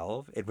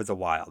 12. It was a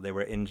while. They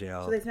were in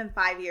jail. So they spent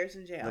 5 years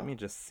in jail. Let me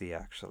just see,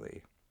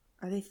 actually.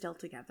 Are they still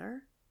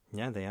together?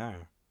 Yeah, they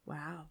are.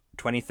 Wow.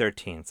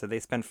 2013. So they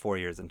spent 4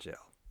 years in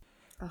jail.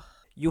 Ugh,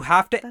 you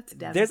have to. That's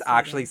devastating. There's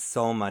actually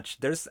so much.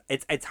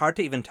 It's hard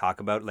to even talk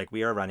about.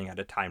 We are running out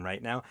of time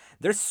right now.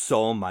 There's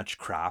so much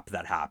crap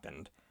that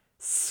happened.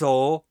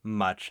 So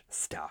much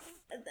stuff.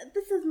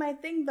 This is my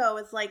thing, though.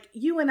 It's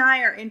you and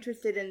I are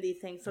interested in these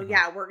things. So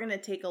yeah, we're going to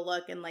take a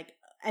look and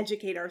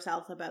educate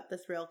ourselves about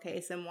this real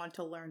case and want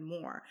to learn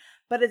more.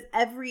 But is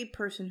every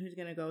person who's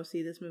going to go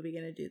see this movie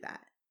going to do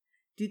that?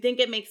 Do you think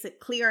it makes it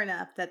clear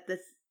enough that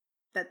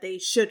they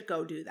should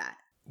go do that?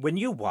 When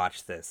you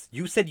watch this,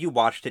 you said you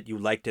watched it, you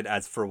liked it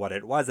as for what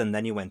it was, and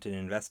then you went and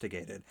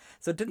investigated.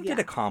 So didn't it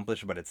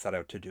accomplish what it set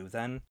out to do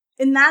then?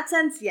 In that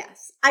sense,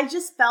 yes. I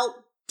just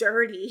felt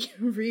dirty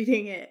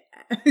reading it.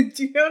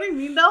 Do you know what I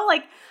mean though?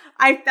 Like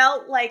I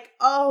felt like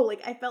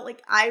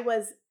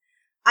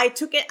I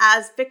took it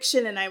as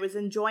fiction and I was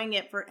enjoying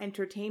it for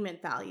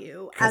entertainment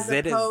value as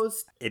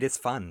opposed it is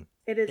fun.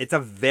 It is. It's a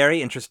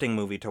very interesting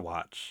movie to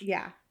watch.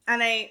 Yeah.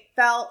 And I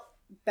felt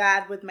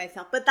bad with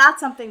myself, but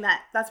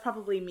that's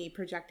probably me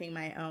projecting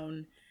my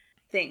own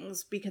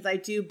things because I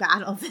do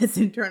battle this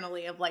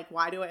internally of like,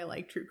 why do I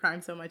like true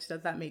crime so much?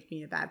 Does that make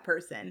me a bad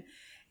person?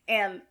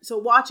 And so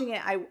watching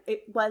it,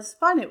 it was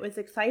fun. It was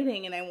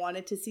exciting. And I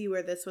wanted to see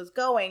where this was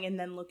going. And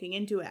then looking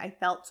into it, I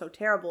felt so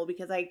terrible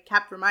because I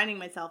kept reminding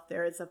myself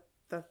there is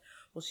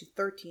she's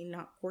 13,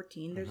 not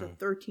 14. There's a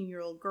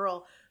 13-year-old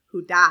girl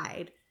who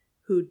died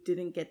who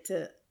didn't get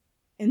to.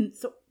 And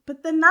so,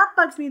 but then that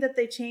bugs me that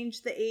they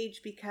changed the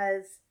age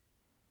because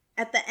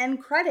at the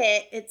end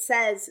credit, it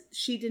says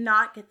she did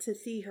not get to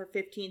see her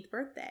 15th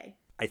birthday.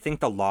 I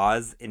think the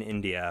laws in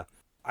India,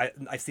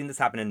 I've seen this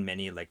happen in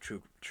many like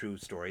true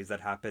stories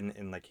that happen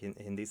in like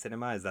Hindi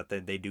cinema, is that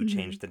they do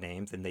change the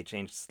names and they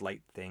change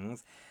slight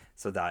things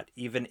so that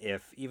even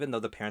though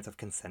the parents have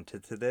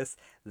consented to this,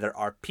 there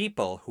are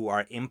people who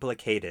are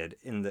implicated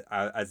in the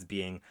as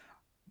being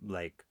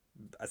like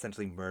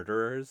essentially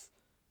murderers,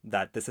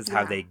 that this is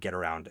how they get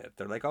around it.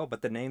 They're like, oh,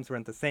 but the names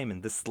weren't the same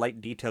and this slight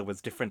detail was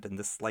different and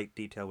this slight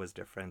detail was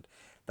different.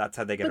 That's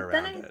how they get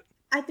around it.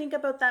 I think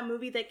about that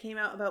movie that came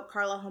out about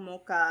Karla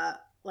Homolka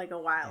like a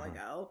while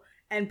ago.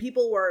 And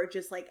people were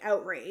just like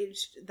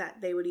outraged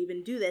that they would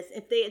even do this.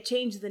 If they had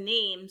changed the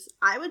names,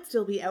 I would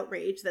still be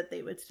outraged that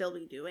they would still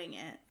be doing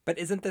it. But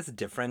isn't this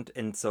different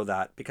in so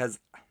that, because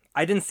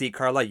I didn't see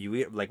Karla, we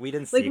didn't see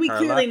Karla. Like we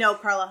clearly know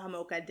Karla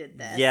Homolka did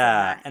this.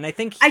 Yeah, and I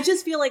think... I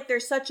just feel like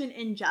there's such an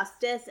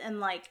injustice and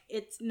like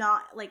it's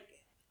not like...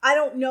 I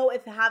don't know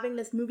if having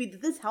this movie,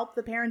 did this help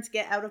the parents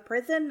get out of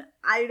prison?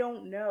 I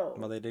don't know.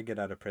 Well, they did get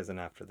out of prison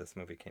after this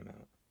movie came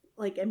out.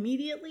 Like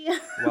immediately?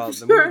 Well,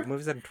 the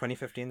movie's in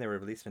 2015. They were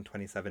released in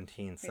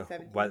 2017. So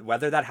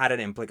whether that had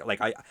an implication,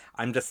 like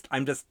I'm just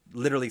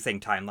literally saying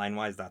timeline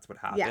wise, that's what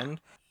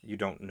happened. Yeah. You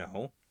don't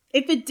know.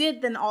 If it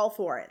did, then all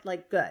for it.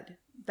 Like good,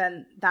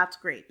 then that's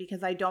great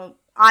because I don't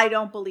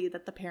believe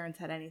that the parents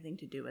had anything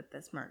to do with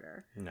this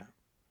murder. No,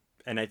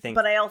 and I think,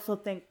 but I also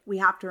think we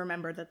have to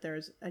remember that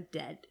there's a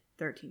dead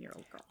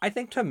 13-year-old girl. I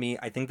think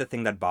the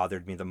thing that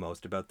bothered me the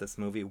most about this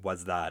movie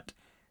was that,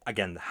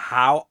 again,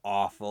 how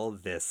awful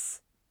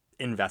this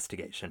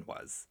investigation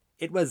was.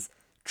 It was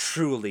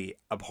truly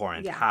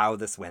abhorrent how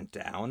this went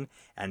down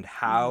and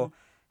how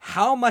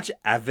much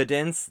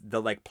evidence,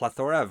 the like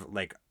plethora of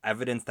like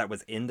evidence that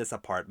was in this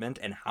apartment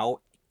and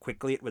how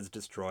quickly it was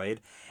destroyed.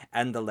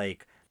 And the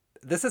like,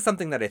 this is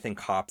something that I think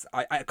cops,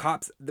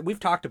 we've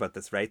talked about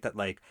this, right? That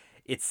like,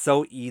 it's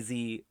so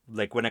easy,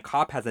 like when a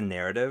cop has a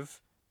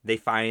narrative,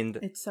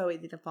 it's so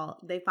easy to follow.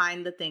 They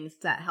find the things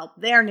that help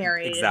their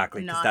narrative.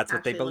 Exactly, because that's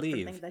what they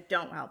believe. Things that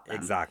don't help them.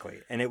 Exactly.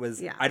 And it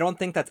was, I don't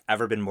think that's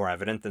ever been more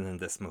evident than in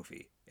this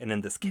movie and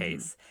in this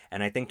case.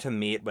 And I think to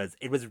me it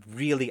was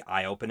really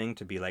eye-opening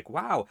to be like,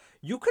 wow,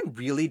 you can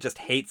really just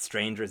hate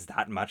strangers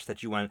that much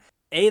that you want,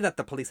 that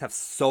the police have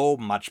so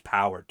much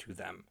power to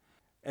them.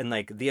 And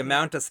like the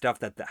amount of stuff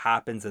that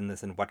happens in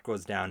this and what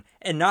goes down,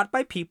 and not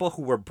by people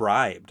who were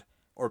bribed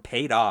or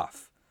paid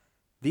off.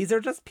 These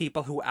are just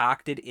people who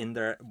acted in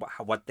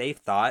what they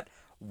thought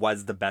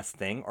was the best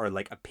thing or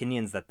like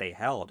opinions that they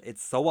held.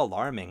 It's so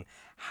alarming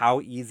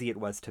how easy it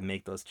was to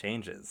make those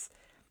changes.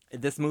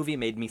 This movie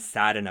made me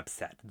sad and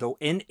upset, though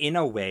in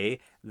a way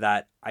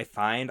that I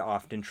find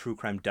often true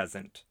crime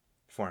doesn't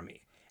for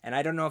me. And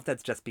I don't know if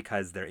that's just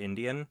because they're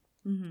Indian.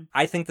 Mm-hmm.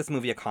 I think this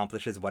movie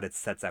accomplishes what it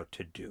sets out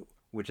to do,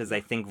 which is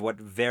I think what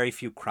very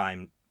few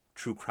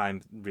true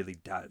crime really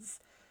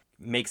does.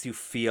 Makes you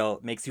feel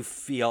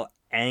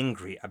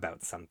angry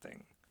about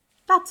something.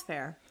 That's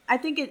fair. I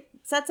think it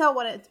sets out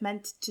what it's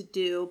meant to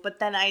do, but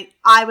then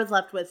I was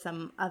left with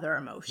some other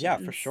emotions. Yeah,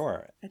 for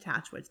sure.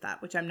 Attached with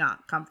that, which I'm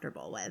not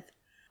comfortable with.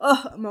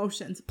 Ugh,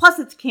 emotions. Plus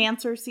it's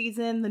Cancer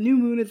season. The new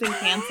moon is in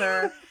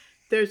Cancer.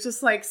 There's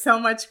just like so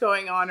much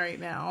going on right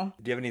now.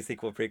 Do you have any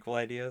sequel prequel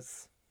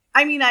ideas?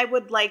 I mean, I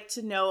would like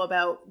to know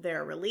about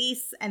their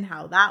release and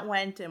how that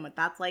went and what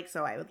that's like.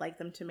 So I would like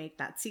them to make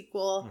that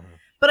sequel. Mm-hmm.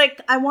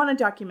 But I want a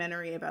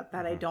documentary about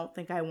that. Mm-hmm. I don't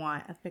think I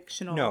want a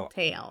fictional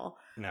tale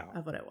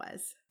of what it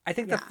was. I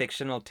think the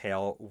fictional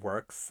tale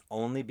works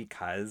only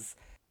because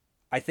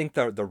I think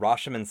the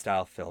Rashomon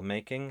style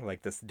filmmaking,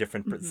 like this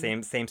different,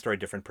 same story,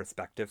 different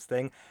perspectives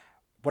thing.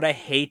 What I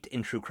hate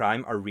in true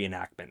crime are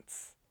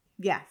reenactments.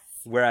 Yes.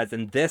 Whereas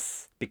in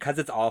this, because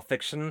it's all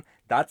fiction,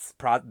 that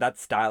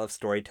style of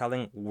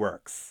storytelling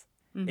works.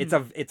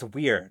 Mm-hmm. It's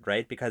weird,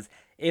 right? Because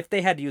if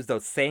they had used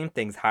those same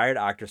things, hired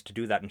actors to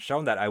do that and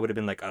shown that, I would have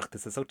been like, ugh,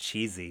 this is so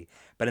cheesy.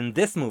 But in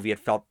this movie, it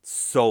felt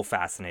so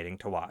fascinating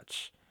to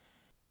watch.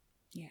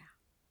 Yeah.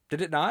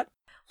 Did it not?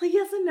 Well,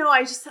 yes and no.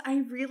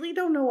 I really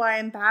don't know why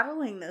I'm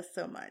battling this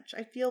so much.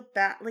 I feel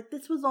bad. Like,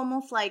 this was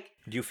almost like...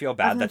 Do you feel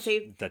bad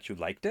that you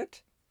liked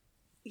it?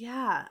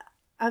 Yeah.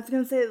 I was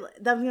going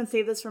to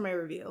save this for my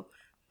review.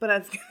 But I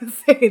was going to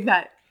say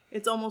that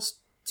it's almost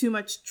too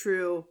much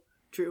true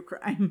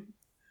crime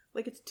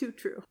Like, it's too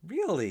true.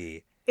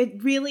 Really?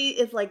 It really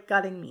is, like,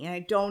 gutting me. And I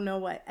don't know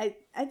what.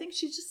 I think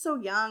she's just so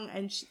young,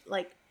 and she,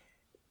 like,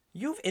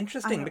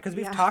 Interesting, because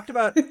we've yeah. talked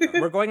about,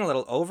 we're going a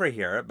little over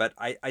here, but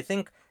I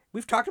think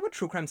we've talked about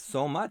true crime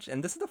so much,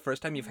 and this is the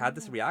first time you've had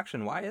this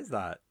reaction. Why is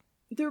that?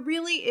 There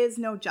really is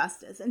no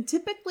justice. And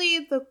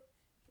typically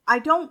I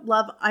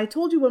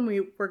told you when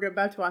we were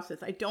about to watch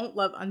this, I don't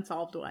love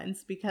unsolved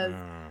ones because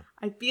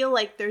I feel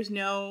like there's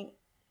no,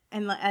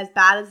 and as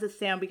bad as this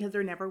sounds, because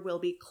there never will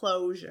be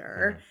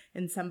closure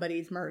in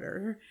somebody's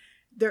murder.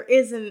 There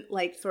isn't,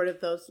 like, sort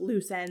of those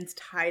loose ends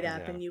tied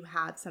up and you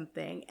had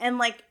something. And,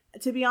 like,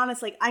 to be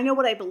honest, like, I know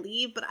what I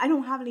believe, but I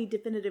don't have any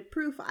definitive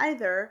proof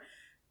either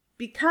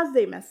because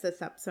they messed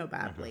this up so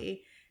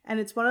badly. And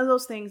it's one of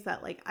those things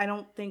that, like, I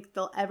don't think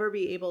they'll ever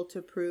be able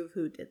to prove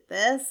who did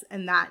this.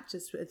 And that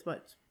just is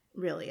what's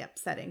really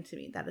upsetting to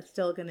me, that it's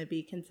still going to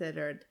be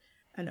considered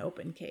an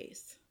open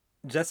case.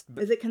 Is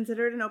it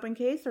considered an open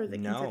case, or is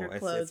it considered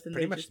closed? It's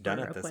pretty much done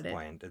at this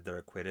point. They're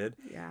acquitted.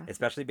 Yeah.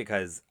 Especially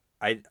because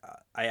I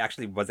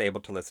actually was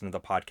able to listen to the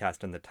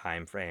podcast in the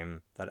time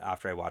frame that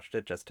after I watched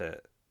it, just to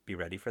be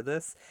ready for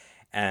this.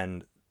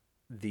 And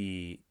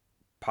the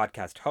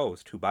podcast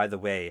host, who, by the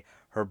way,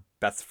 her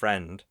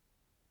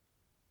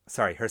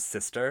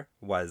sister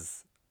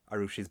was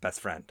Arushi's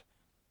best friend.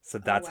 So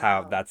that's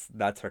how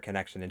that's her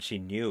connection. And she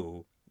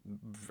knew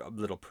a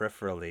little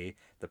peripherally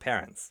the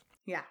parents.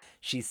 Yeah.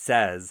 She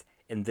says,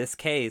 in this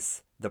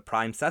case, the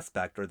prime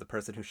suspect, or the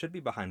person who should be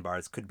behind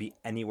bars, could be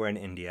anywhere in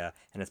India,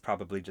 and has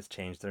probably just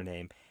changed their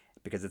name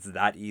because it's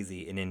that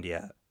easy in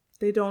India.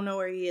 They don't know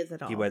where he is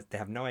at all. They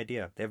have no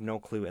idea. They have no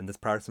clue, and this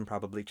person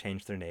probably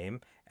changed their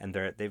name, and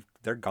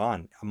they're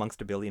gone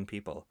amongst a billion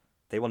people.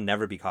 They will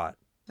never be caught.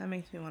 That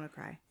makes me want to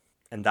cry.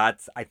 And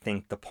that's, I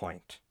think, the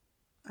point.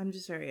 I'm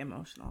just very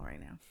emotional right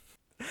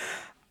now.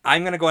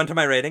 I'm going to go into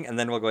my rating, and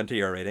then we'll go into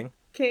your rating.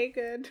 Okay,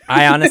 good.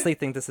 I honestly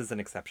think this is an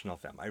exceptional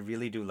film. I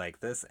really do like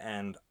this,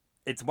 and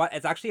it's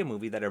actually a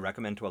movie that I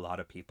recommend to a lot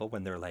of people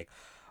when they're like,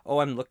 oh,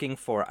 I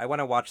want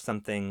to watch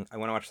something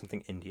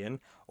Indian,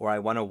 or I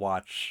want to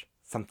watch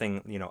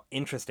something,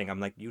 interesting. I'm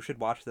like, you should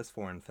watch this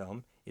foreign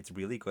film. It's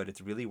really good.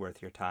 It's really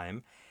worth your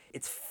time.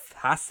 It's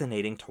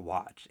fascinating to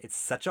watch. It's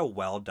such a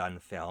well done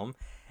film,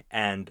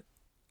 and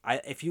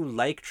if you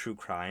like true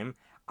crime,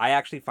 I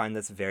actually find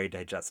this very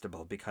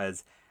digestible,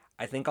 because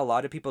I think a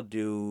lot of people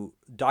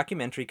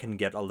documentary can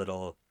get a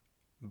little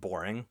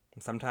boring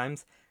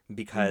sometimes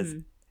because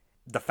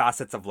the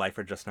facets of life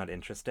are just not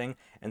interesting.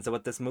 And so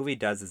what this movie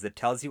does is it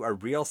tells you a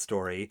real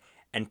story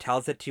and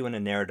tells it to you in a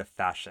narrative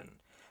fashion.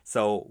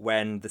 So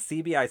when the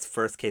CBI's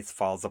first case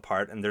falls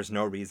apart and there's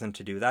no reason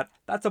to do that,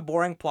 that's a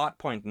boring plot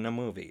point in a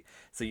movie.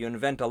 So you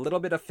invent a little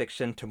bit of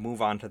fiction to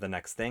move on to the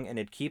next thing, and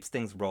it keeps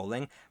things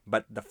rolling,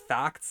 but the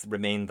facts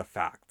remain the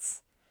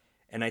facts.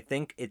 And I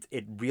think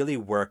it really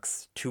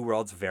works two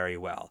worlds very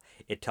well.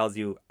 It tells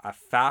you a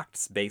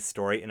facts-based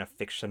story in a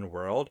fiction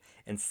world,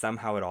 and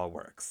somehow it all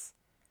works.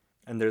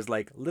 And there's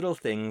like little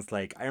things,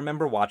 like I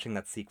remember watching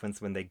that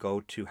sequence when they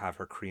go to have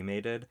her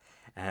cremated,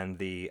 and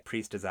the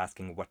priest is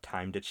asking what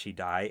time did she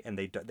die, and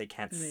they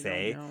can't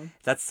say.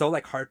 That's so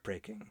like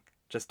heartbreaking.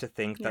 Just to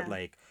think that,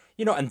 like,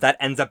 and that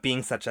ends up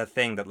being such a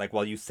thing that, like,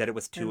 well, you said it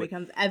was 2 a.m. It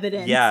becomes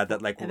evidence. Yeah,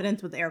 that, like...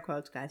 Evidence with air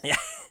quotes, guys. Yeah.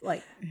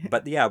 Like...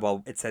 But, yeah,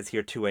 well, it says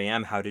here 2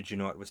 a.m. How did you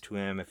know it was 2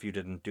 a.m. if you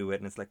didn't do it?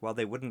 And it's like, well,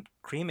 they wouldn't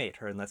cremate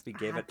her unless we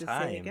gave it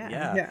time.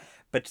 Yeah.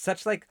 But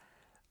such, like...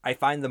 I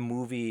find the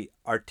movie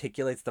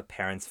articulates the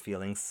parents'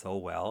 feelings so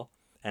well.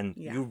 And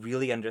you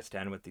really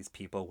understand what these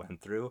people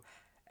went through.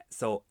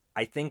 So...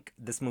 I think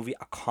this movie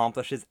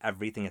accomplishes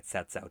everything it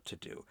sets out to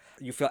do.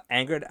 You feel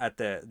angered at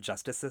the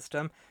justice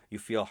system, you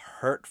feel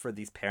hurt for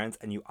these parents,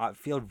 and you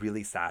feel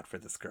really sad for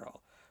this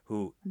girl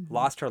who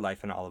lost her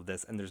life in all of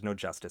this, and there's no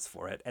justice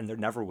for it, and there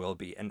never will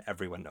be, and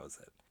everyone knows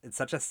it. It's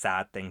such a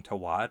sad thing to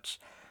watch,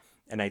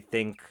 and I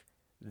think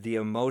the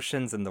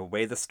emotions and the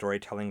way the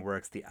storytelling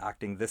works, the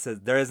acting,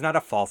 there is not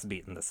a false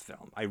beat in this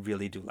film. I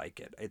really do like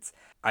it.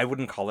 I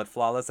wouldn't call it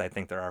flawless. I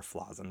think there are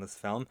flaws in this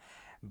film.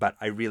 But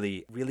I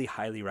really, really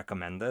highly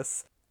recommend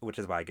this, which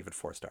is why I give it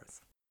 4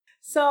 stars.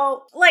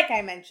 So, like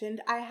I mentioned,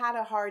 I had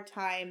a hard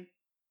time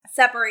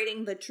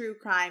separating the true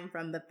crime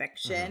from the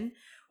fiction,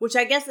 which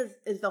I guess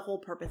is the whole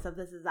purpose of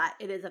this, is that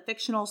it is a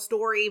fictional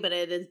story, but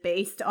it is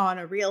based on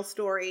a real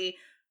story.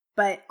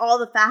 But all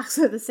the facts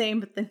are the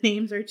same, but the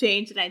names are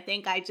changed. And I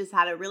think I just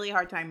had a really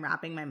hard time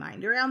wrapping my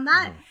mind around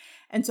that.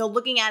 And so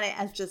looking at it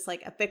as just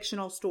like a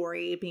fictional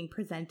story being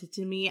presented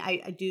to me,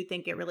 I do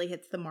think it really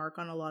hits the mark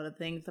on a lot of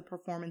things. The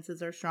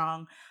performances are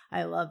strong.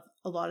 I love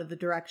a lot of the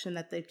direction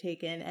that they've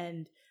taken,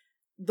 and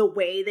the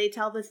way they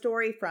tell the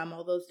story from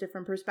all those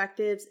different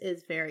perspectives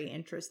is very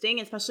interesting,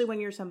 especially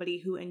when you're somebody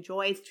who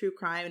enjoys true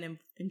crime and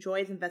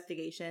enjoys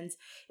investigations.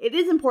 It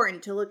is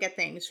important to look at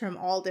things from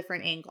all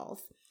different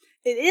angles.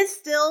 It is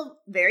still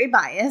very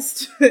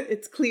biased.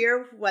 It's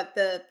clear what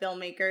the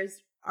filmmakers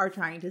are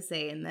trying to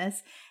say in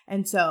this.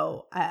 And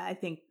so I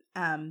think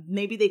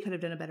maybe they could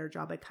have done a better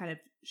job at kind of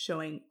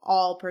showing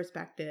all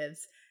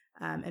perspectives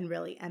and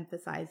really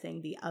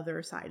emphasizing the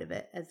other side of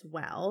it as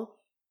well.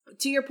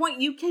 to your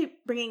point, you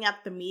keep bringing up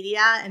the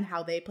media and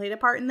how they played a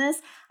part in this.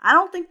 I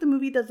don't think the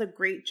movie does a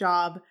great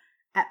job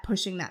at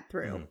pushing that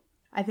through. Mm-hmm.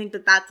 I think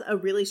that that's a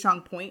really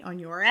strong point on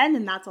your end,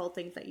 and that's all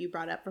things that you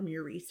brought up from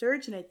your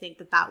research. And I think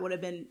that that would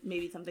have been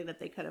maybe something that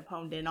they could have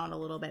honed in on a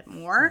little bit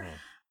more,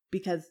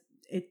 because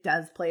it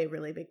does play a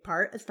really big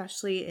part,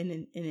 especially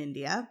in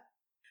India.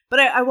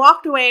 But I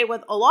walked away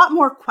with a lot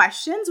more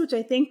questions, which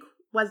I think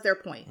was their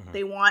point.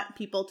 They want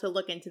people to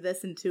look into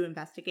this and to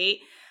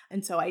investigate.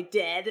 And so I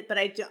did, but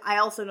I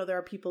also know there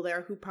are people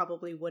there who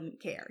probably wouldn't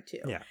care to.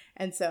 Yeah.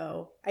 And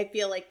so I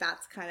feel like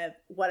that's kind of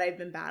what I've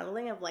been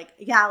battling of like,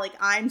 yeah, like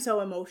I'm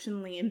so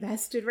emotionally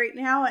invested right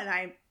now and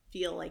I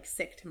feel like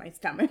sick to my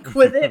stomach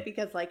with it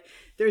because like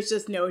there's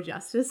just no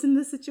justice in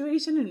this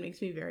situation and it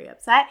makes me very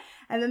upset.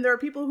 And then there are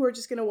people who are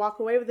just going to walk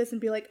away with this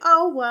and be like,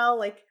 oh, well,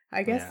 like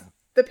I guess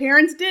the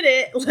parents did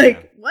it.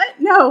 Like, what?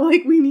 No,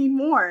 like we need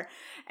more.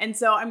 And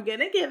so I'm going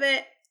to give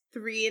it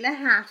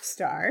 3.5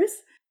 stars.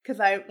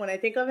 Because when I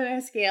think of it on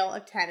a scale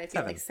of 10, I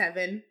feel like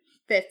 7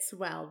 fits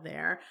well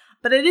there.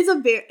 But it is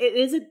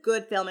a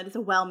good film. It is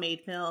a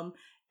well-made film.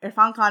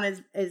 Irfan Khan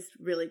is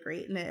really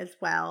great in it as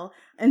well.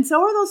 And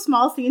so are those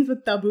small scenes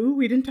with Tabu.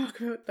 We didn't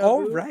talk about Tabu.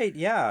 Oh, right.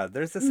 Yeah.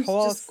 There's this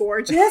whole... just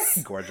gorgeous.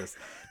 Gorgeous.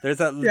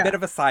 There's a bit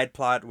of a side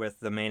plot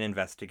with the main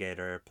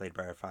investigator, played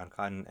by Irfan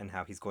Khan, and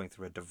how he's going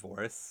through a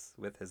divorce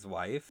with his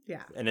wife.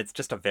 Yeah. And it's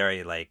just a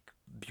very, like,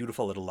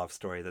 beautiful little love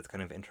story that's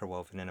kind of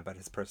interwoven in about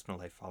his personal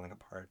life falling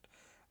apart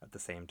at the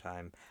same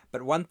time.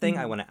 But one thing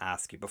I want to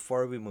ask you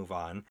before we move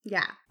on.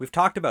 Yeah. We've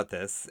talked about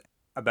this,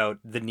 about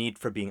the need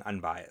for being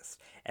unbiased.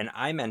 And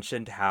I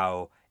mentioned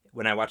how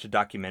when I watch a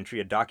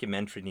documentary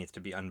needs to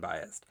be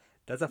unbiased.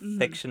 Does a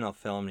fictional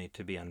film need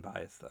to be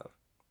unbiased though?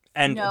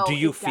 And no, do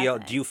you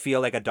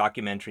feel like a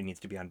documentary needs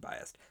to be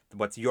unbiased?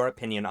 What's your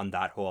opinion on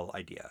that whole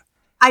idea?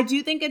 I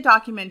do think a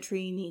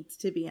documentary needs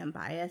to be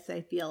unbiased.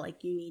 I feel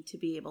like you need to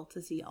be able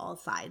to see all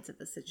sides of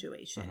the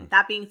situation.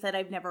 That being said,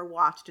 I've never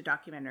watched a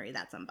documentary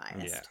that's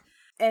unbiased.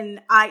 Yeah. And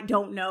I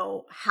don't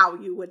know how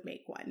you would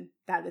make one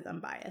that is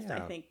unbiased. Yeah.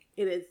 I think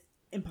it is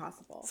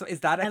impossible. So is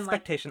that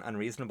expectation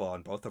unreasonable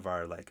on both of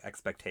our like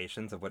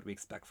expectations of what we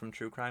expect from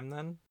true crime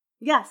then?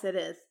 Yes, it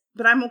is.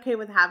 But I'm okay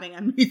with having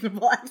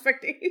unreasonable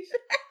expectations.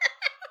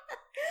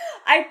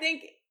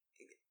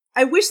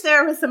 I wish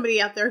there was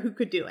somebody out there who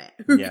could do it,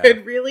 who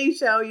could really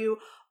show you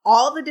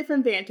all the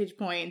different vantage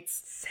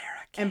points.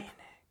 Sarah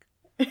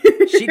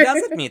Koenig. She does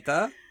it,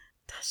 Mita.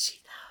 Does she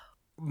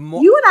though?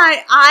 You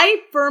and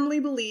I firmly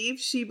believe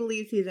she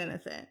believes he's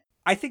innocent.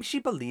 I think she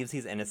believes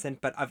he's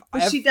innocent, but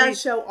she does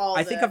show all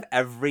I think of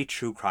every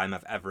true crime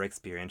I've ever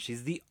experienced,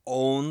 she's the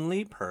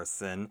only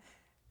person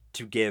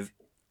to give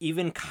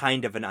even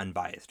kind of an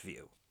unbiased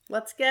view.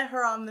 Let's get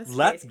her on this case.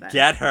 Let's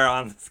get her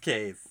on this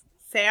case.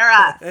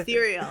 Sarah,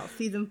 Serial,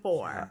 season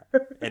 4.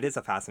 It is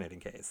a fascinating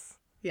case.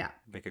 Yeah.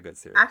 Make a good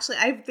series. Actually,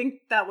 I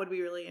think that would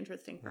be really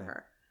interesting for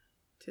her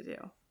to do.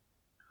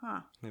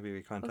 Huh. Maybe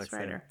we contact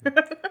her.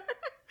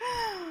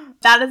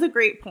 That is a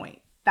great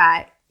point.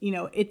 That, you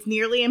know, it's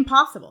nearly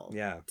impossible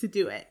to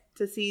do it,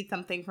 to see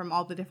something from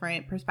all the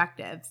different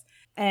perspectives.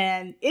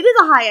 And it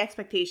is a high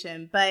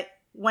expectation, but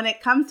when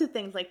it comes to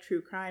things like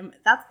true crime,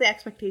 that's the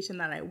expectation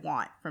that I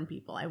want from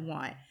people. I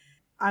want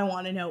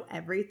to know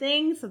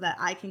everything so that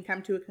I can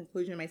come to a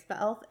conclusion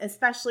myself,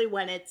 especially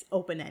when it's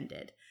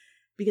open-ended,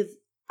 because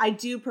I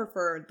do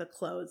prefer the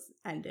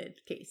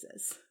closed-ended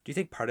cases. Do you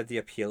think part of the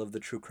appeal of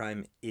the true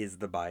crime is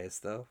the bias,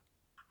 though?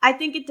 I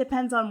think it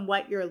depends on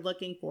what you're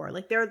looking for.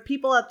 Like, there are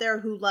people out there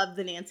who love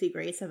the Nancy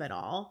Grace of it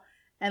all.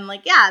 And,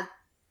 like, yeah,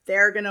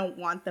 they're going to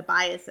want the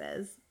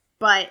biases.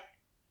 But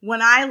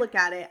when I look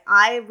at it,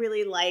 I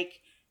really like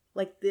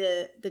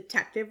the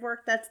detective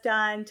work that's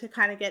done to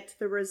kind of get to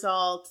the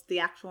results, the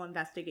actual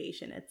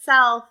investigation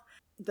itself,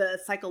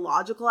 the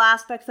psychological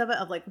aspects of it,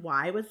 of like,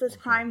 why was this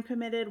crime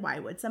committed? Why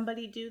would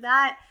somebody do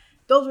that?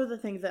 Those are the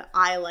things that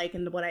I like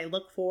and what I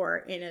look for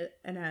in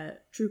a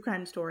true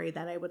crime story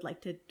that I would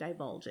like to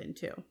divulge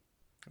into.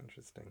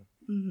 Interesting.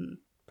 Mm-hmm.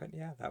 But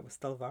yeah, that was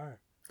Stelvar.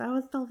 That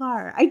was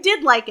Stelvar. I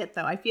did like it,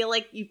 though. I feel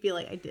like you feel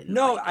like I didn't.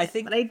 No, like I it,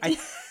 think but I did.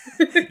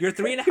 Your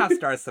 3.5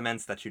 stars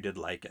cements that you did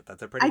like it.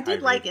 That's a pretty. I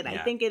did like it. Yeah.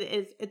 I think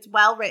it's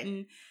well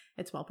written.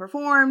 It's well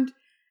performed.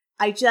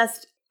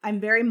 I'm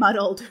very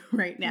muddled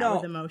right now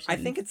with emotions. I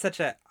think it's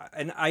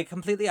and I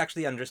completely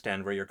actually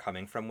understand where you're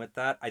coming from with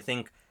that. I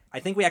think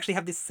we actually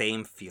have the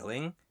same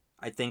feeling.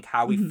 I think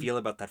how we feel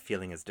about that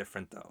feeling is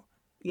different, though.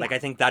 Yeah, like, I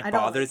think that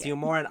bothers you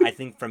more. And I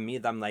think for me,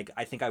 I'm like,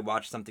 I think I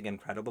watched something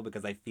incredible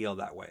because I feel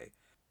that way.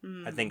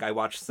 I think I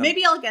watched some...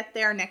 Maybe I'll get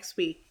there next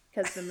week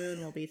because the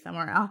moon will be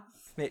somewhere else.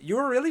 You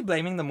were really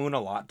blaming the moon a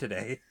lot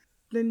today.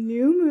 The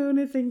new moon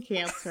is in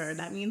Cancer.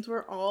 That means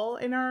we're all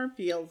in our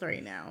feels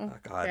right now. Oh,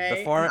 God.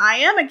 Okay? I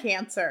am a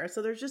Cancer,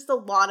 so there's just a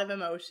lot of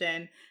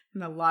emotion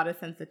and a lot of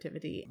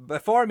sensitivity.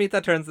 Before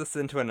Mita turns this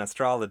into an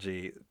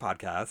astrology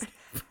podcast...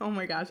 Oh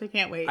my gosh, I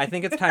can't wait. I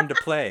think it's time to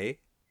play...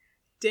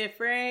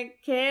 Different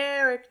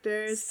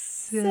characters.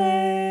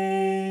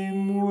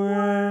 Same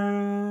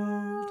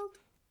world.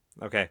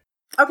 Okay.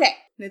 Okay,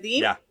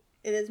 Nadeem. Yeah.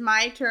 It is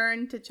my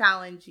turn to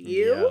challenge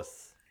you.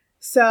 Yes.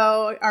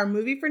 So our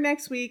movie for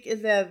next week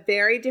is a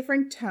very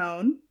different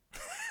tone.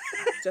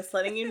 Just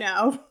letting you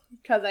know,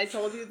 because I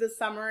told you the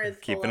summer is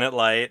keeping it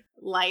light.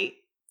 Light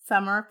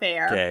summer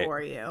fare Okay.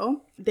 for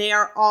you. They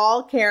are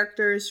all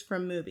characters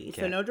from movies.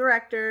 Okay. So no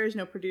directors,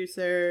 no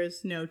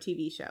producers, no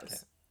TV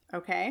shows.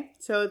 Okay.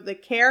 So the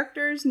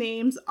characters'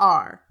 names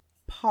are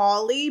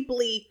Polly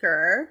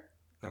Bleeker,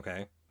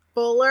 Okay.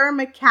 Fuller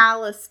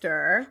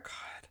McAllister,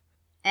 God.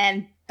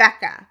 and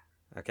Becca.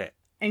 Okay.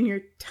 And your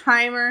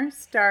timer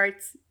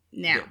starts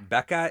now. Yeah,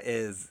 Becca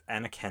is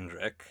Anna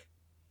Kendrick.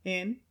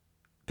 In?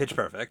 Pitch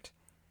Perfect.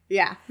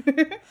 Yeah.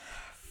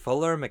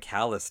 Fuller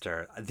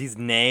McAllister. These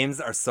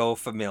names are so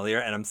familiar,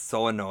 and I'm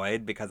so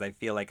annoyed because I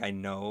feel like I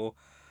know.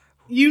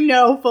 You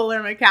know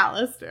Fuller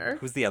McAllister.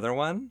 Who's the other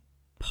one?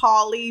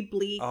 Polly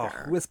Bleeker. Oh,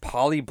 who is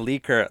Polly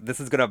Bleeker? This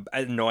is gonna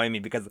annoy me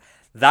because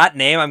that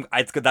name,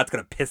 that's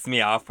gonna piss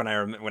me off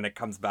when it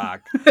comes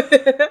back.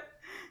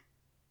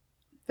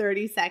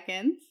 30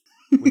 seconds.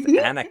 With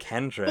Anna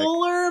Kendrick.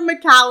 Fuller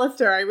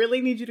McAllister. I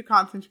really need you to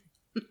concentrate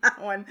on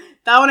that one.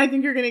 That one I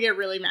think you're going to get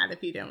really mad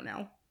if you don't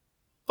know.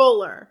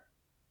 Fuller.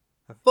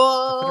 I've had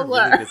a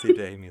really busy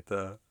day,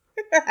 Mita.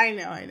 I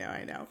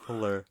know.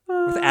 Fuller.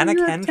 Oh, With Anna you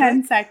have Kendrick? 10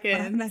 What seconds.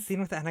 haven't I seen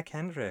with Anna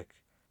Kendrick?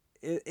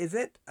 Is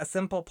it A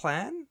Simple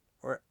Plan?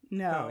 Or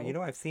No.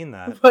 I've seen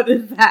that. What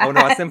is that? Oh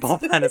no, A Simple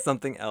Plan is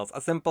something else. A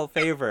Simple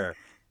Favor.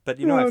 But I've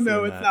seen that.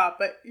 No, it's not,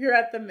 but you're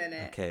at the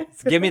minute. Okay,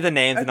 so give me the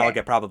names and Okay.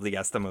 I'll probably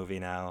guess the movie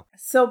now.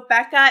 So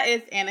Becca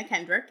is Anna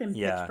Kendrick in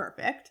Yeah. Pitch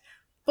Perfect.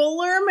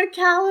 Fuller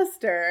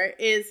McAllister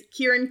is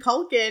Kieran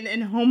Culkin in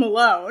Home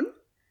Alone.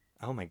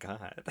 Oh my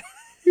god.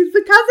 He's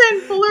the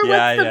cousin. Fuller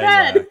wets the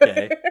bed.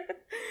 Okay.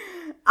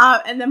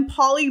 And then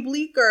Polly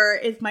Bleeker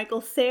is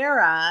Michael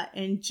Cera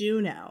in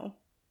Juno.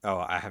 Oh,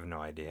 I have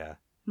no idea.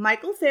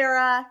 Michael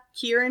Cera,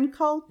 Kieran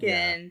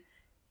Culkin,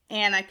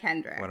 Anna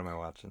Kendrick. What am I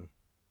watching?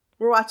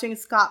 We're watching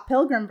Scott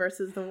Pilgrim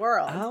versus the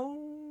World.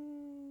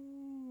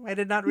 Oh, I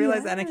did not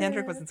realize Anna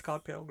Kendrick was in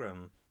Scott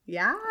Pilgrim.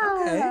 Yeah.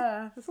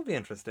 Okay, this will be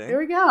interesting. There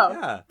we go.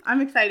 Yeah.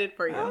 I'm excited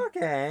for you.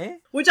 Okay.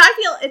 Which I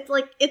feel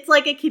it's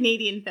like a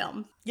Canadian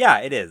film. Yeah,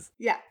 it is.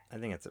 Yeah. I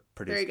think it's a There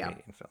produced you go.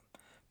 Canadian film.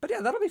 But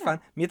yeah, that'll be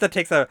fun. Mita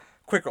takes a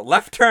quick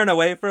left turn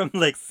away from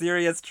like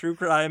serious true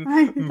crime.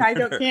 I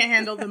murder. can't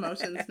handle the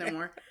emotions no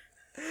more.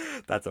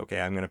 That's okay.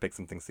 I'm gonna pick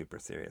something super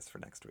serious for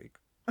next week.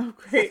 Oh,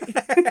 great.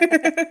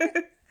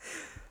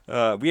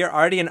 We are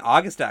already in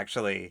August,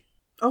 actually.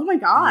 Oh my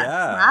gosh.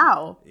 Yeah.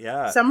 Wow.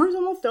 Yeah. Summer's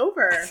almost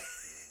over.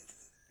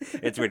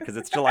 It's weird because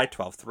it's July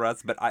 12th for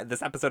us, but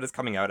this episode is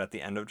coming out at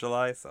the end of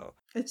July, so.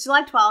 It's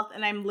July 12th,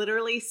 and I'm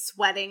literally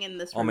sweating in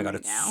this room Oh my god, right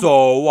it's now.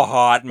 so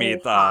hot, So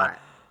Mita. hot.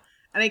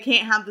 And I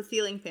can't have the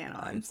ceiling fan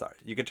on. I'm sorry.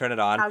 You can turn it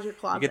on. How's your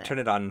closet? You can turn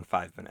it on in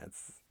 5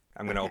 minutes.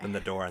 I'm going to open the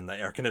door and the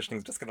air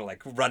conditioning's just going to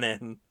like run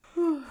in.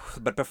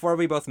 But before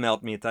we both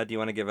melt, Mita, do you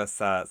want to give us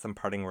some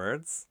parting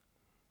words?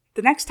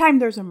 The next time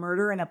there's a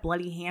murder and a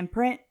bloody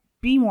handprint,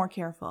 be more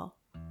careful.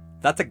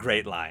 That's a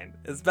great line,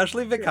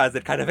 especially because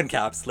it kind of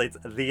encapsulates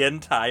the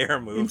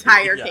entire movie.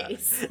 Entire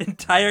case.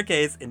 Entire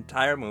case,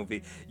 entire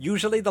movie.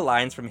 Usually the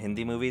lines from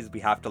Hindi movies, we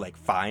have to like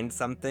find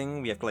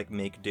something, we have to like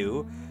make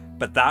do.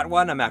 But that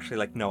one, I'm actually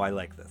like, no, I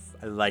like this.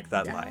 I like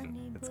that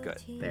line. It's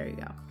good. There you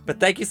go. But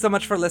thank you so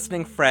much for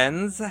listening,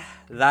 friends.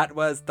 That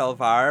was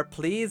Talvar.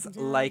 Please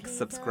like,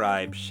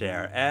 subscribe,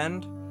 share,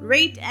 and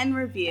Rate and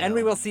review. and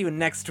we will see you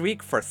next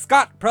week for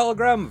Scott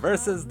Pilgrim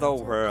versus the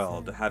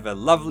World. Have a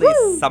lovely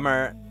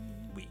summer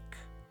week.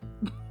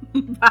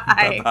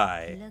 Bye.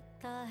 Bye-bye.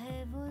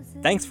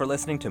 Thanks for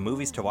listening to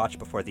Movies to Watch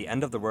Before the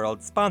End of the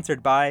World,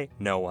 sponsored by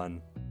no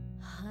one.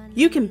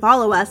 You can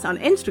follow us on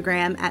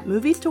Instagram at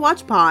Movies to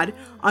Watch Pod,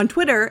 on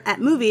Twitter at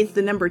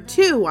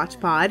Movies2 Watch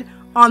Pod,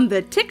 on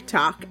the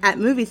TikTok at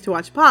Movies to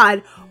Watch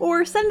Pod,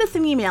 or send us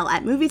an email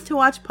at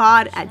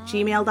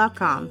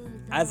movies2watchpod@gmail.com.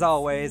 As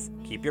always,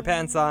 keep your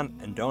pants on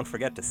and don't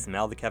forget to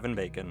smell the Kevin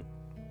Bacon.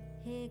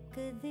 एक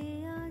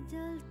दिया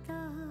जलता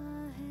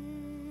है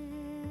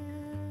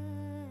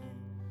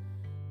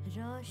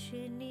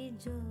रोशनी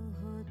जो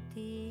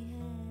होती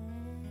है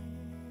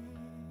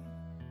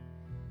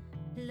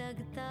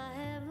लगता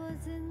है वो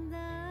जिंदा